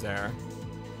Rose there.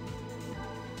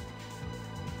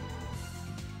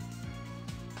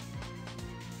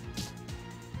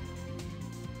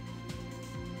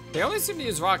 They only seem to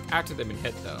use rock after they've been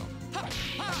hit, though.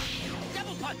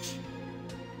 Double punch.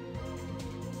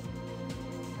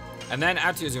 And then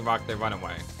after using rock, they run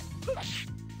away.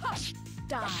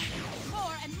 Die.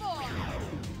 More and more.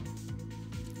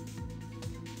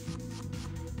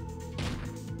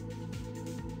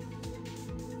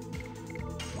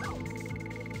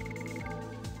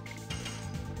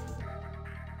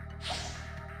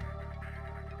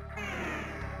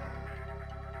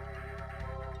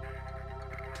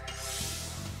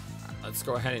 Let's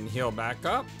go ahead and heal back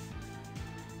up.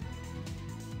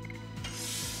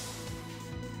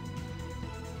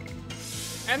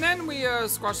 And then we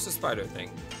squash the spider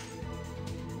thing.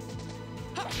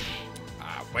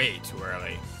 Way too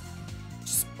early.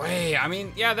 Just way. I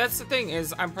mean, yeah, that's the thing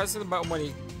is I'm pressing the button when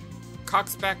he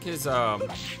cocks back his hand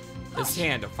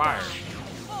to fire.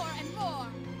 More and more.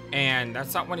 And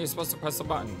that's not when you're supposed to press the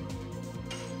button.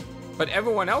 But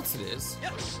everyone else it is.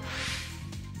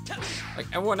 Like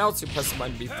everyone else, you press the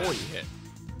button before you hit.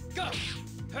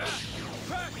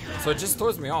 So it just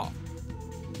throws me off.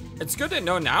 It's good to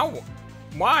know now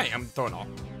why I'm thrown off.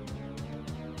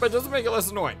 But it doesn't make it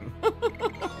less annoying.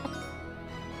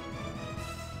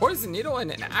 Poison Needle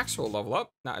and an actual level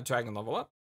up, not a dragon level up.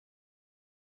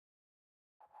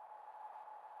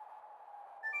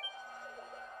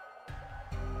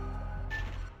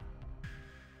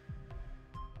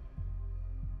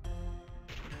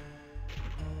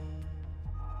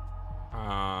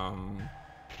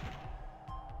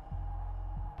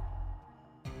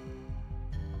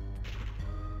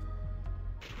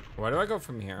 Where do I go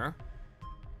from here?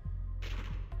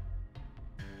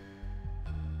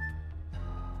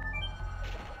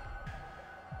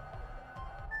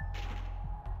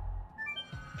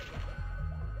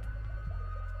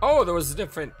 Oh, there was a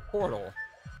different portal.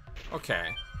 Okay.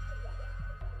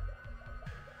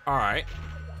 All right.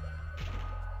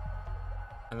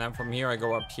 And then from here, I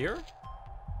go up here.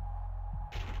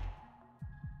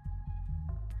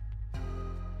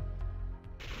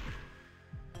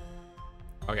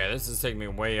 Okay, this is taking me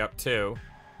way up too.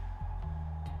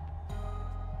 I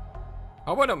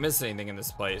hope I don't miss anything in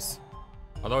this place.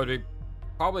 Although it'd be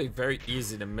probably very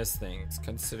easy to miss things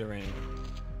considering...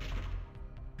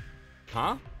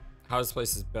 Huh? How this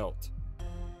place is built.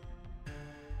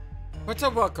 What a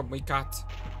welcome we got.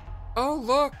 Oh,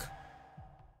 look.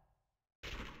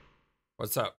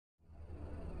 What's up?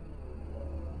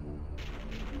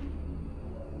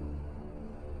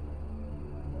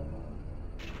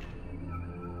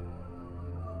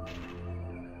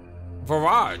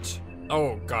 Barrage.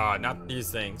 Oh god, not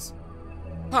these things.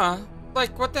 Huh?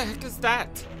 Like, what the heck is that?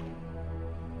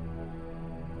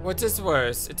 What is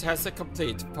worse, it has a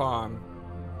complete farm.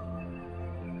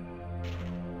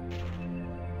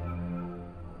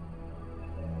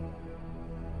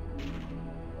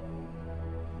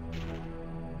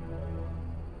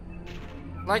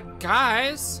 Like,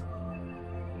 guys,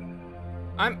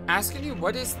 I'm asking you,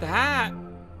 what is that?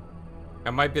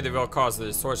 It might be the real cause of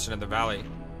the distortion of the valley.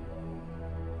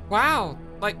 Wow,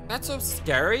 like, that's so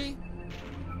scary.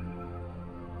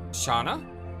 Shauna?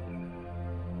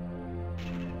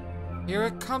 Here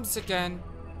it comes again.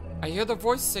 I hear the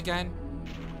voice again.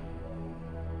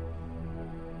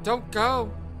 Don't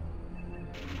go.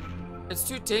 It's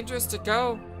too dangerous to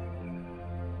go.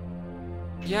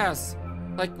 Yes,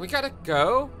 like, we gotta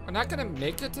go? We're not gonna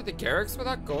make it to the Garrix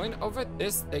without going over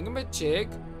this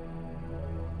thingamajig?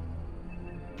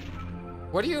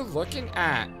 What are you looking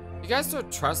at? You guys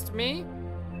don't trust me?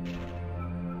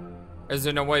 Is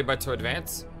there no way but to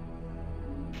advance?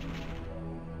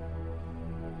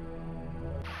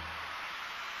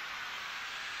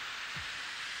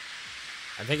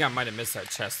 I think I might have missed that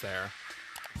chest there.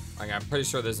 Like, I'm pretty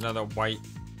sure there's another white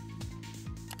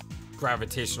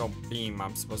gravitational beam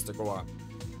I'm supposed to go up.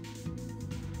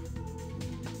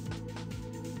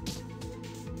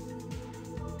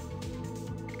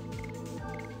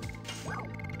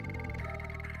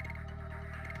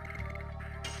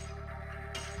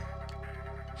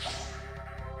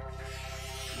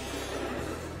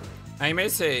 Now you may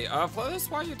say,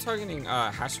 Flightless, why are you targeting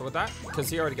Hash with that? Because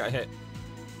he already got hit.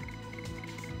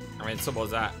 I mean, simple as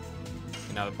that.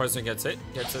 You know, the person gets hit,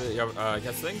 gets the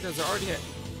thing, because they're already hit.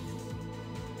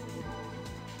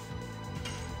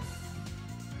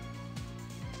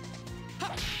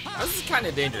 This is kind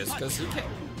of dangerous because he can't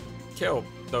kill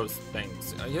those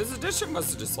things. His addition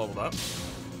must have just leveled up.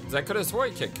 Because I could have swore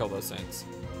he can't kill those things.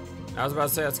 I was about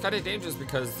to say, it's kind of dangerous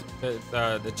because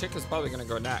the chick is probably going to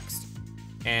go next.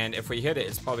 And if we hit it,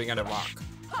 it's probably going to rock.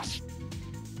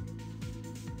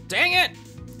 Dang it!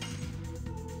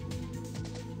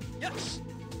 Yes.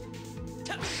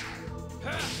 Go.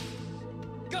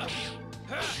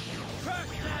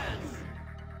 Crash dance.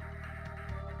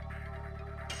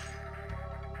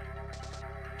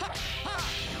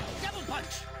 Double punch.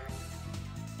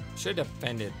 Should have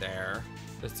defended there.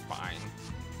 It's fine.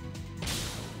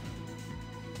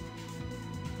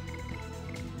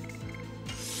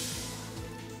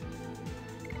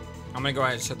 I'm gonna go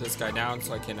ahead and shut this guy down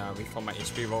so I can refill my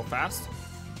HP real fast.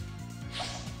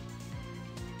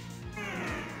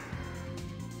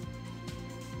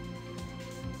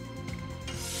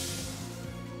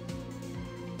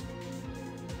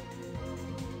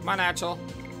 Come on, Achel.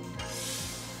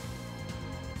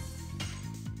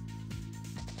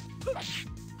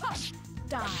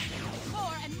 Die.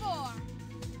 More and more.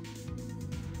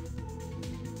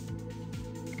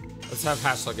 Let's have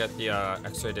Haschel get the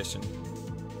extra edition.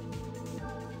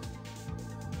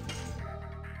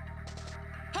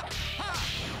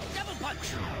 Double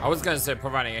punch. I was gonna say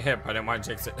providing a hit, but I didn't want to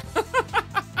jinx it.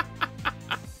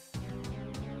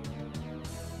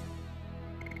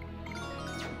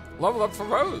 Level up for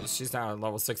Rose. She's now on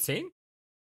level 16.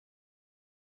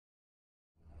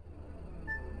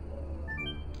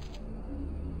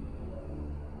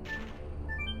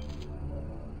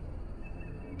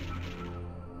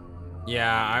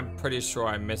 Yeah, I'm pretty sure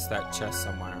I missed that chest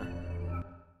somewhere.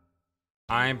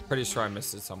 I'm pretty sure I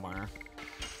missed it somewhere.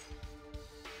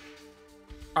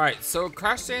 Alright, so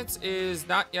Crash Dance is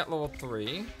not yet level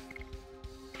 3.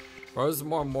 Rose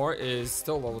More is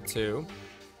still level 2.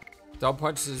 Double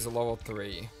Punch is a level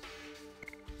 3.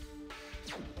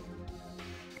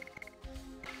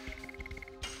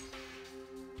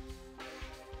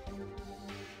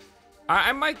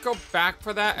 I might go back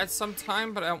for that at some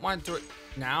time, but I don't want to do it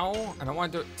now. I don't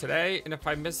want to do it today, and if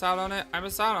I miss out on it, I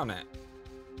miss out on it.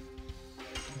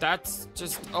 That's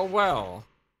just, oh well.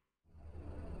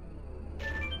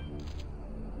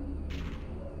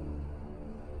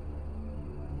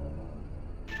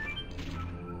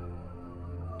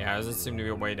 Yeah, it doesn't seem to be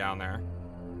a way down there.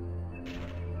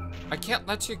 I can't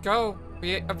let you go.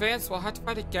 We advance, we'll have to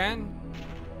fight again.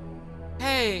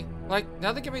 Hey, like,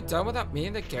 nothing can be done without me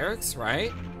and the Garrix,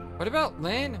 right? What about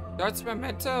Lynn, Dart's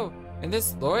Memento, and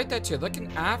this Lloyd that you're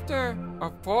looking after,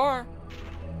 or for?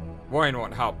 Worrying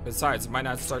won't help. Besides, it might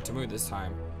not start to move this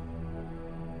time.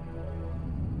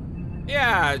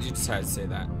 Yeah, you just had to say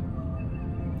that.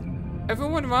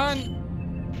 Everyone run!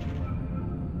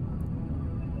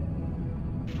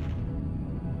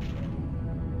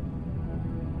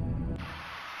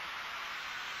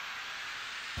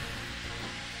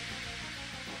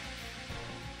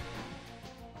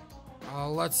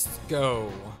 Let's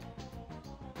go.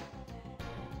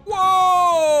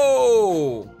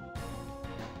 Whoa!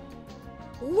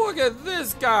 Look at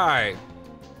this guy.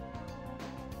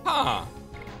 Huh.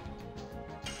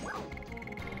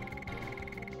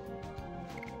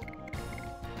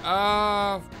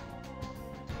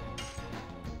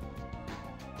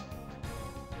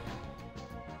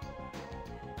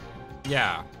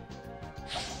 Yeah.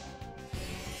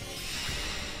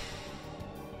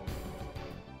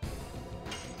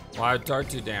 Well, Dart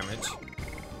 2 damage.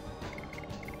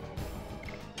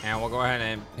 And we'll go ahead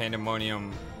and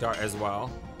Pandemonium Dart as well.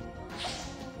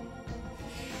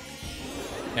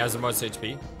 He has the most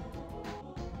HP.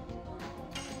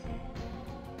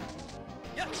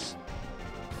 Yes.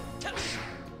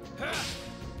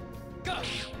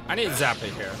 I need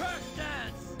Zappa here.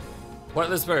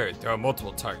 FlightlessBird, there are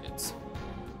multiple targets.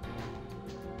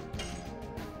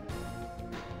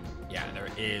 Yeah, there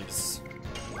is.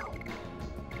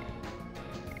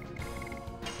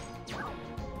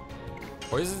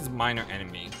 Poison's minor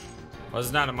enemy. Well,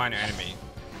 it's not a minor enemy.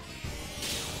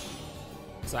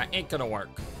 So that ain't gonna work.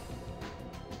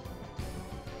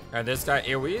 And this guy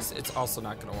AoEs, it's also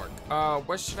not gonna work.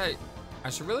 What should I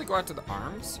should really go after the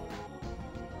arms.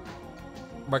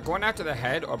 But going after the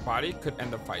head or body could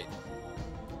end the fight.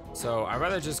 So I'd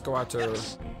rather just go after...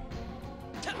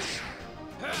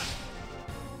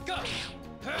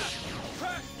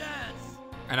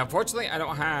 And unfortunately, I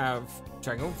don't have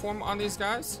Dragoon form on these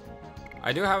guys.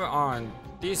 I do have it on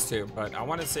these two, but I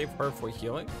want to save her for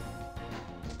healing.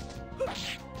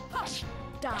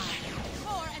 Die.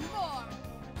 More and more.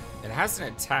 It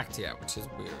hasn't attacked yet, which is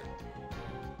weird.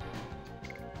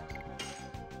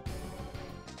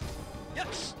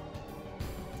 Yes.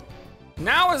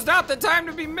 Now is not the time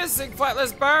to be missing,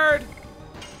 FlightlessBird!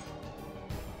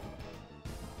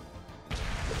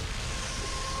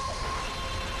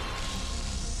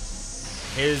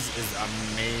 His is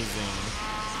amazing.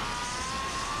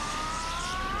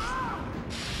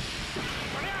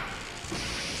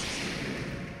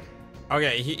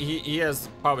 Okay, he has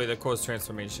probably the coolest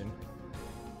transformation.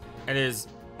 It is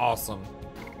awesome.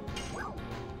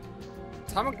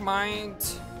 Atomic Mind.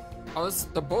 Oh,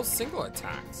 they're both single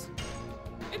attacks.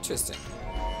 Interesting.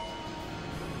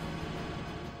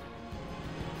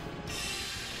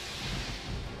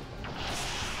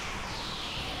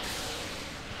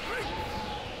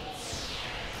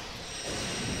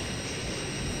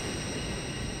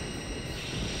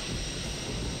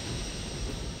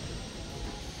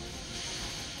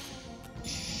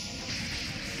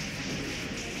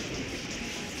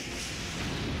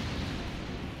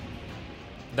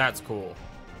 That's cool.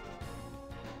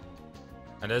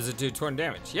 And does it do 200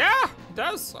 damage? Yeah, it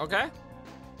does. Okay.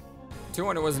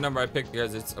 200 was the number I picked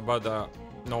because it's above the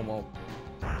normal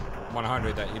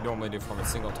 100 that you normally do from a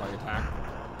single target attack.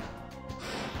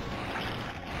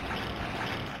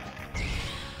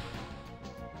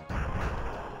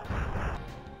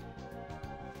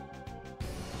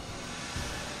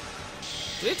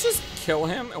 Did it just kill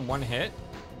him in one hit?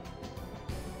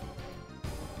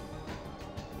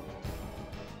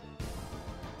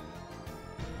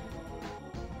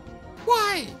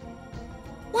 Why?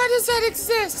 Why does that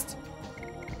exist?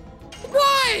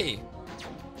 Why?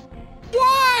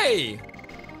 Why?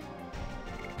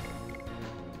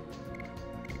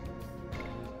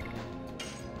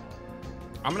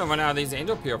 I'm gonna run out of these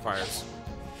angel purifiers.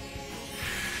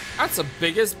 That's the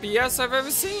biggest BS I've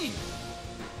ever seen.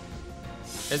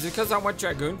 Is it because I want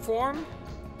Dragoon form?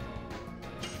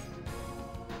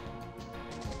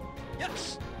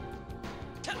 Yes.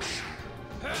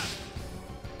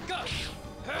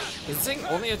 Does this thing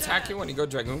only attack you when you go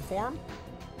Dragoon form?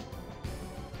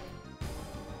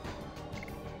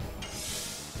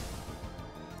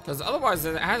 Because otherwise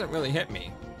it hasn't really hit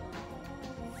me.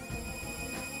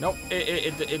 Nope,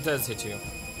 it does hit you.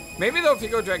 Maybe though if you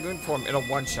go Dragoon form, it'll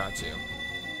one-shot you.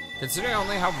 Considering I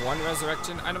only have one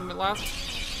resurrection item left,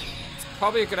 it's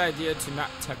probably a good idea to not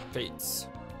tempt fates.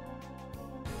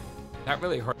 That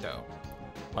really hurt though.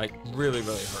 Like, really,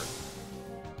 really hurt.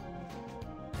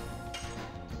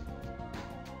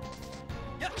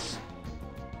 Yes.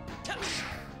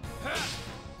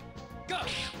 Go.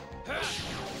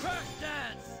 Crack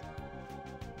dance.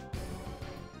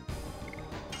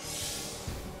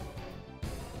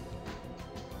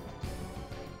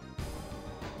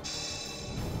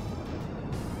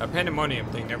 A pandemonium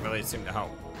thing didn't really seem to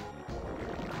help.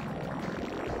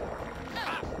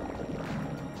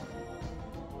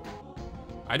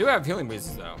 I do have healing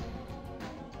bases though.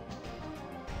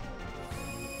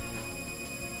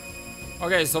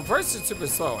 Okay, so first it's super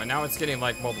slow, and now it's getting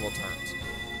like multiple turns.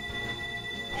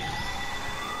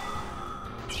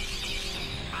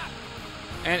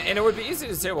 And it would be easy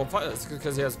to disable Flightless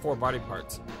because he has 4 body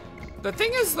parts. The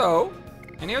thing is though,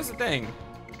 and here's the thing,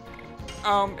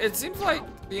 it seems like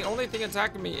the only thing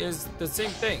attacking me is the same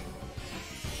thing.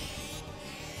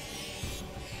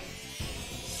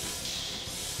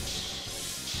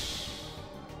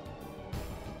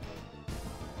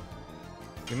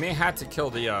 You may have to kill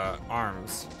the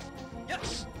arms.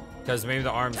 Yes. Because maybe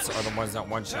the arms are the ones that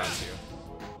one-shot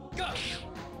you. Go.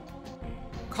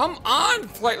 Come on,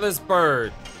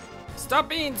 FlightlessBird! Stop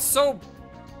being so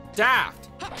daft.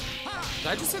 Did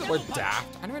I just say the word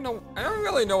daft? I don't even know. I don't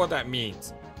really know what that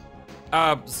means.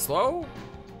 Slow?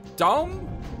 Dumb?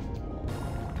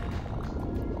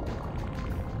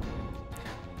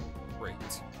 Great.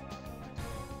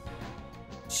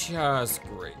 Just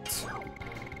great.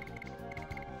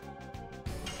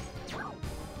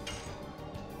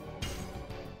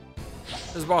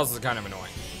 This boss is kind of annoying.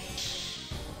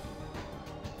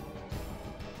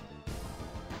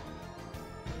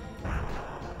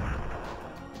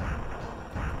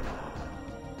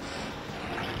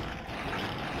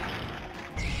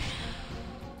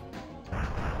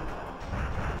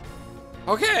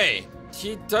 Okay,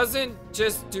 he doesn't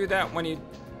just do that when he...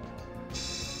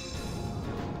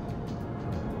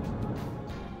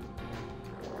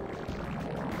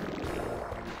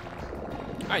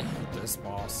 I hate this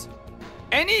boss.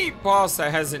 Any boss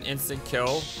that has an instant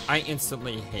kill, I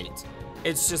instantly hate.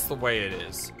 It's just the way it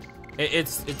is.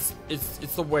 It's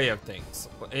the way of things.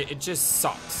 It just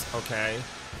sucks, okay?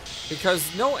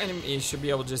 Because no enemy should be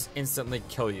able to just instantly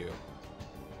kill you.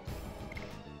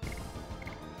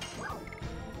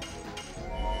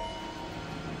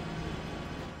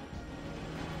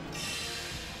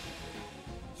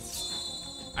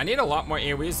 I need a lot more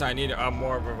AoEs. I need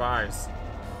more revives.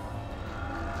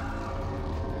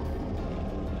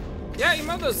 Yeah, you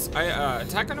remember those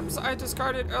attack items I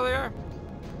discarded earlier?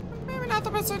 Maybe not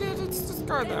the best idea to just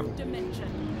discard them. Dimension.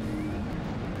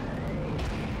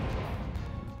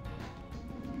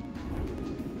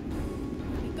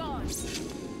 Be gone.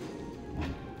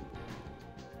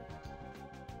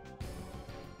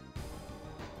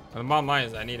 The bottom line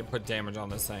is I need to put damage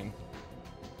on this thing.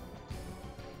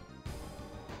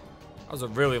 That was a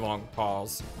really long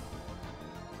pause.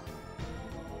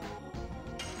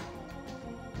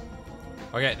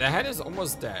 Okay, the head is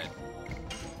almost dead.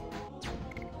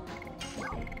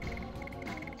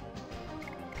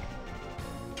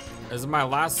 This is my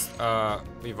last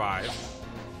revive.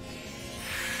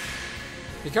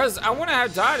 Because I wouldn't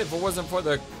have died if it wasn't for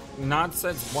the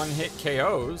nonsense one-hit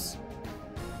KOs.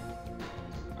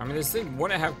 I mean, this thing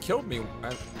wouldn't have killed me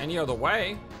any other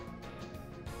way.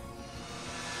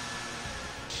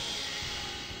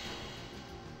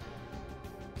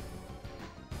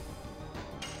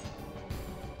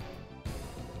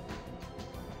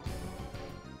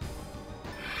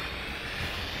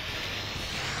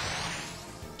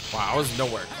 Wow, I was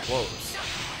nowhere close.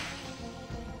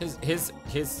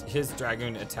 His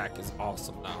dragoon attack is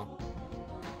awesome though.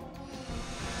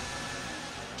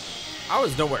 I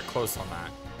was nowhere close on that.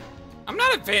 I'm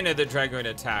not a fan of the dragoon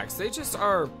attacks. They just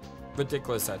are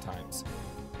ridiculous at times.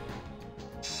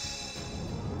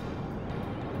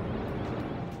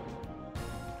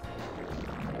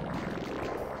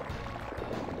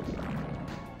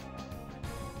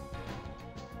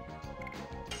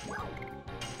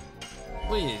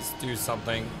 Please do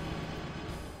something.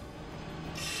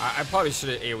 I probably should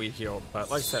have AoE healed, but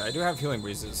like I said, I do have healing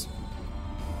breezes.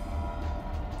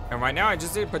 And right now I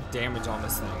just need to put damage on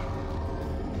this thing.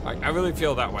 Like, I really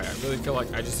feel that way. I really feel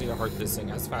like I just need to hurt this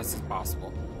thing as fast as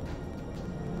possible.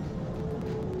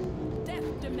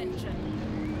 Death dimension.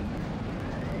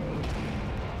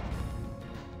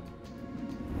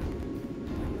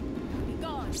 Be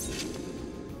gone.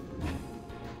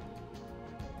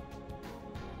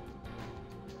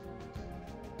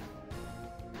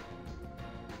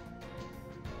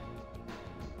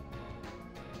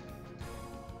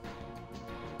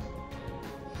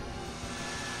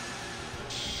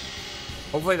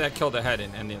 Hopefully that killed the head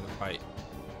and ended the fight.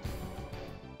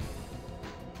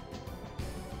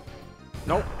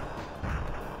 Nope.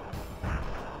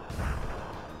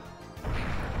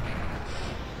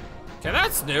 Okay,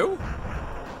 that's new.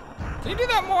 Can you do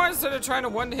that more instead of trying to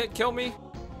one-hit kill me?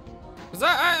 Because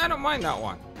I don't mind that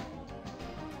one.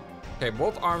 Okay,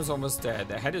 both arms almost dead.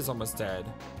 The head is almost dead.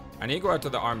 I need to go after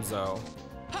the arms though.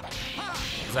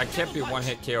 Because I can't be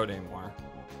one-hit KO'd anymore.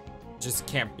 Just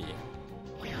can't be.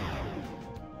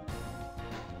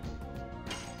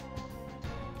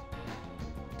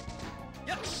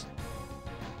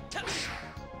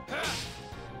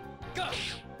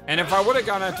 And if I would have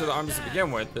gone after the arms to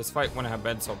begin with, this fight wouldn't have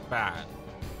been so bad.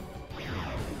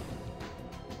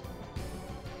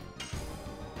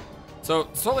 So,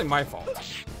 it's totally my fault.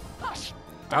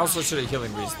 I also should have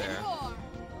healing breeze there.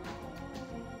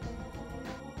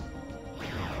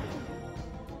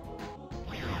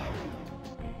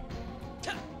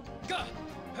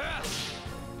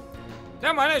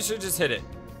 Never mind, I should just hit it.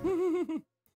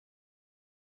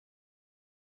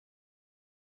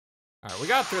 Alright, we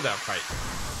got through that fight.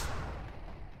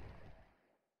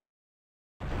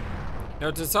 Now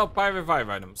to self-buy revive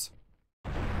items.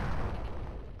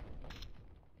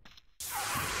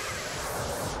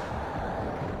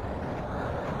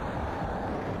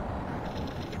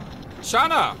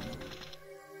 Shauna!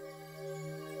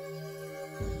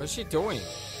 What's she doing?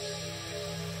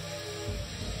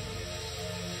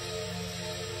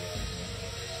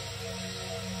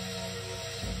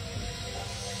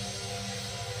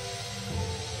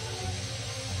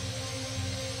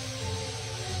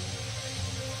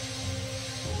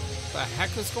 What the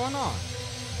heck is going on?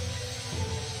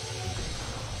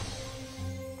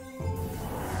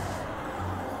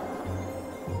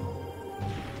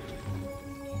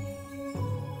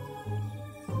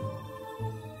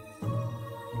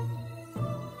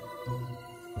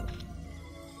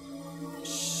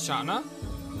 Shauna?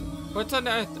 What on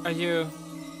earth are you?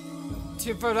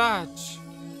 Converge.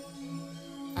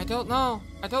 I don't know.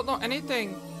 I don't know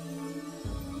anything.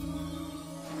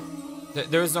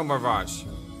 There is no mirage.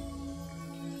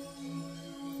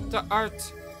 The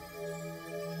art.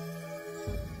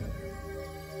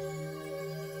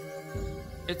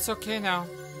 It's okay now.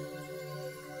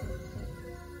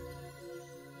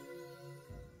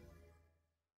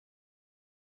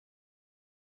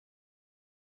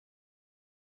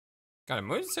 Got a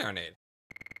moon serenade.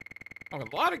 Oh,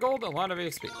 a lot of gold and a lot of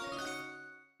XP.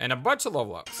 And a bunch of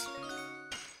level ups.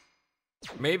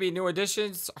 Maybe new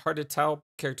additions, hard to tell.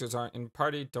 Characters aren't in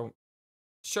party, don't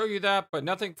show you that, but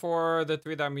nothing for the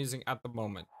 3 that I'm using at the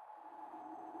moment.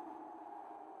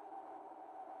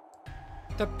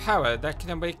 The power that can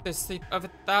awake the sleep of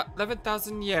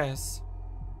 11,000 years.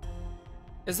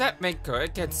 Is that Maker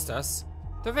against us?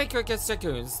 The Maker against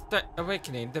Dragoons, the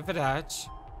awakening, the village?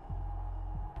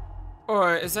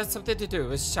 Or is that something to do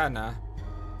with Shauna?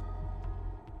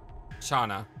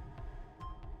 Shauna.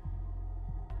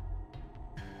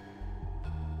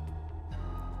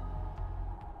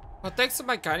 Well, thanks to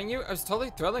my guiding you, it was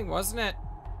totally thrilling, wasn't it?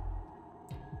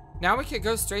 Now we could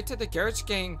go straight to the garage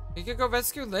gang. We could go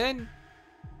rescue Lynn.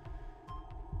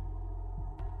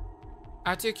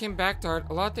 After you came back, Dart,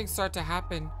 a lot of things started to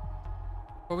happen.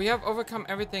 But we have overcome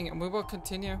everything and we will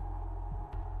continue.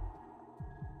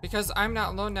 Because I'm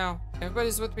not alone now.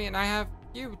 Everybody's with me and I have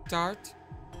you, Dart.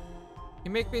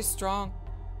 You make me strong.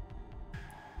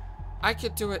 I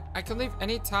could do it. I can leave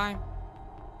anytime.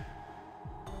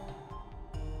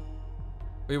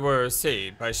 We were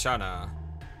saved by Shauna.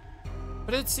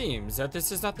 But it seems that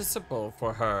this is not as simple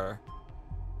for her.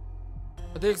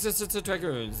 But the existence of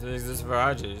Dragoons and the existence of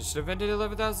Mirages should have ended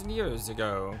 11,000 years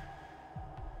ago.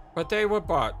 But they were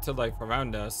brought to life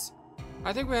around us.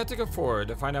 I think we have to go forward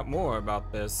to find out more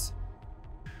about this.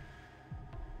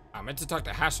 I meant to talk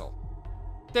to Haschel.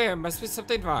 There must be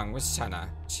something wrong with Shauna.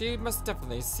 She must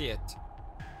definitely see it.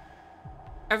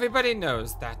 Everybody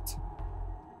knows that.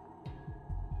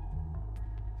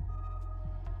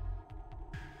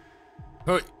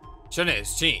 Hey, Shauna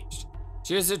has changed.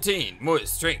 She has attained more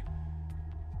strength.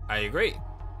 I agree.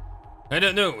 I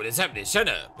don't know what has happened to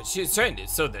Shauna, but she is trying to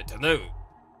solve that alone.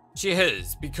 She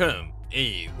has become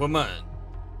a woman.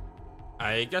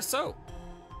 I guess so.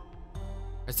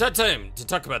 It's not time to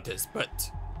talk about this,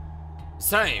 but it's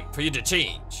time for you to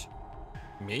change.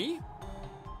 Me?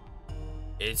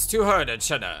 It's too hard on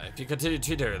Shauna if you continue to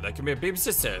treat her like a mere baby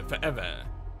sister forever.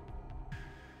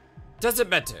 Doesn't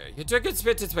matter, your dragon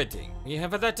spirit is waiting. You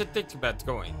have a lot to think about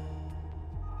going.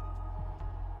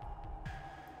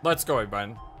 Let's go,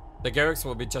 everyone. The Garrix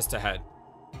will be just ahead.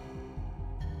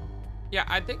 Yeah,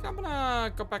 I think I'm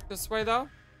gonna go back this way, though.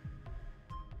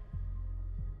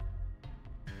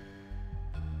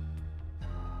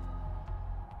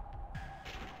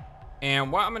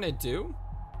 And what I'm gonna do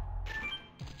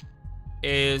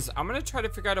is I'm gonna try to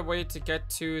figure out a way to get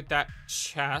to that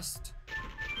chest.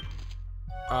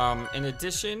 In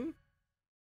addition,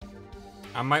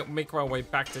 I might make my way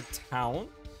back to town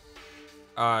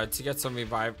to get some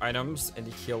revive items and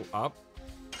to heal up,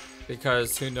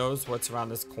 because who knows what's around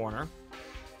this corner.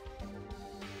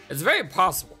 It's very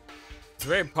possible. It's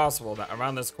very possible that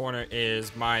around this corner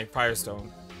is my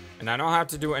Firestone, and I don't have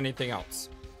to do anything else.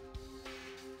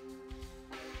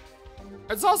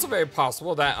 It's also very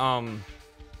possible that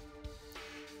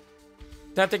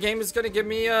that the game is gonna give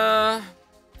me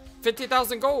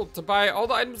 50,000 gold to buy all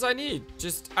the items I need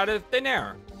just out of thin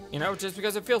air, you know, just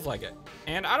because it feels like it.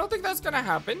 And I don't think that's gonna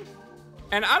happen.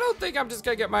 And I don't think I'm just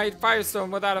gonna get my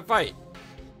Firestone without a fight.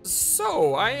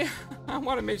 So I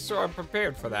want to make sure I'm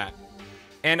prepared for that.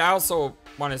 And I also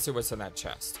want to see what's in that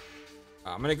chest.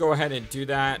 I'm gonna go ahead and do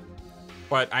that,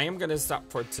 but I am gonna stop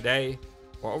for today.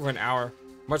 We're over an hour.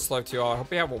 Much love to you all. I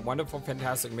hope you have a wonderful,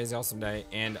 fantastic, amazing, awesome day.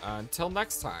 And until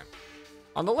next time,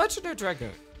 on The Legend of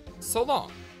Dragoon, so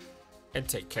long, and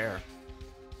take care.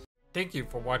 Thank you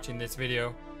for watching this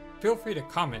video. Feel free to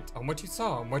comment on what you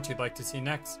saw and what you'd like to see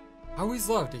next. I always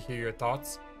love to hear your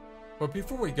thoughts. But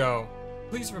before we go,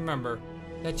 please remember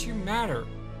that you matter,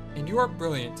 and you are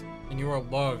brilliant, and you are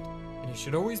loved, and you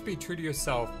should always be true to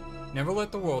yourself. Never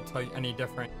let the world tell you any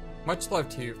different. Much love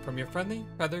to you from your friendly,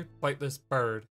 feathered, flightless bird.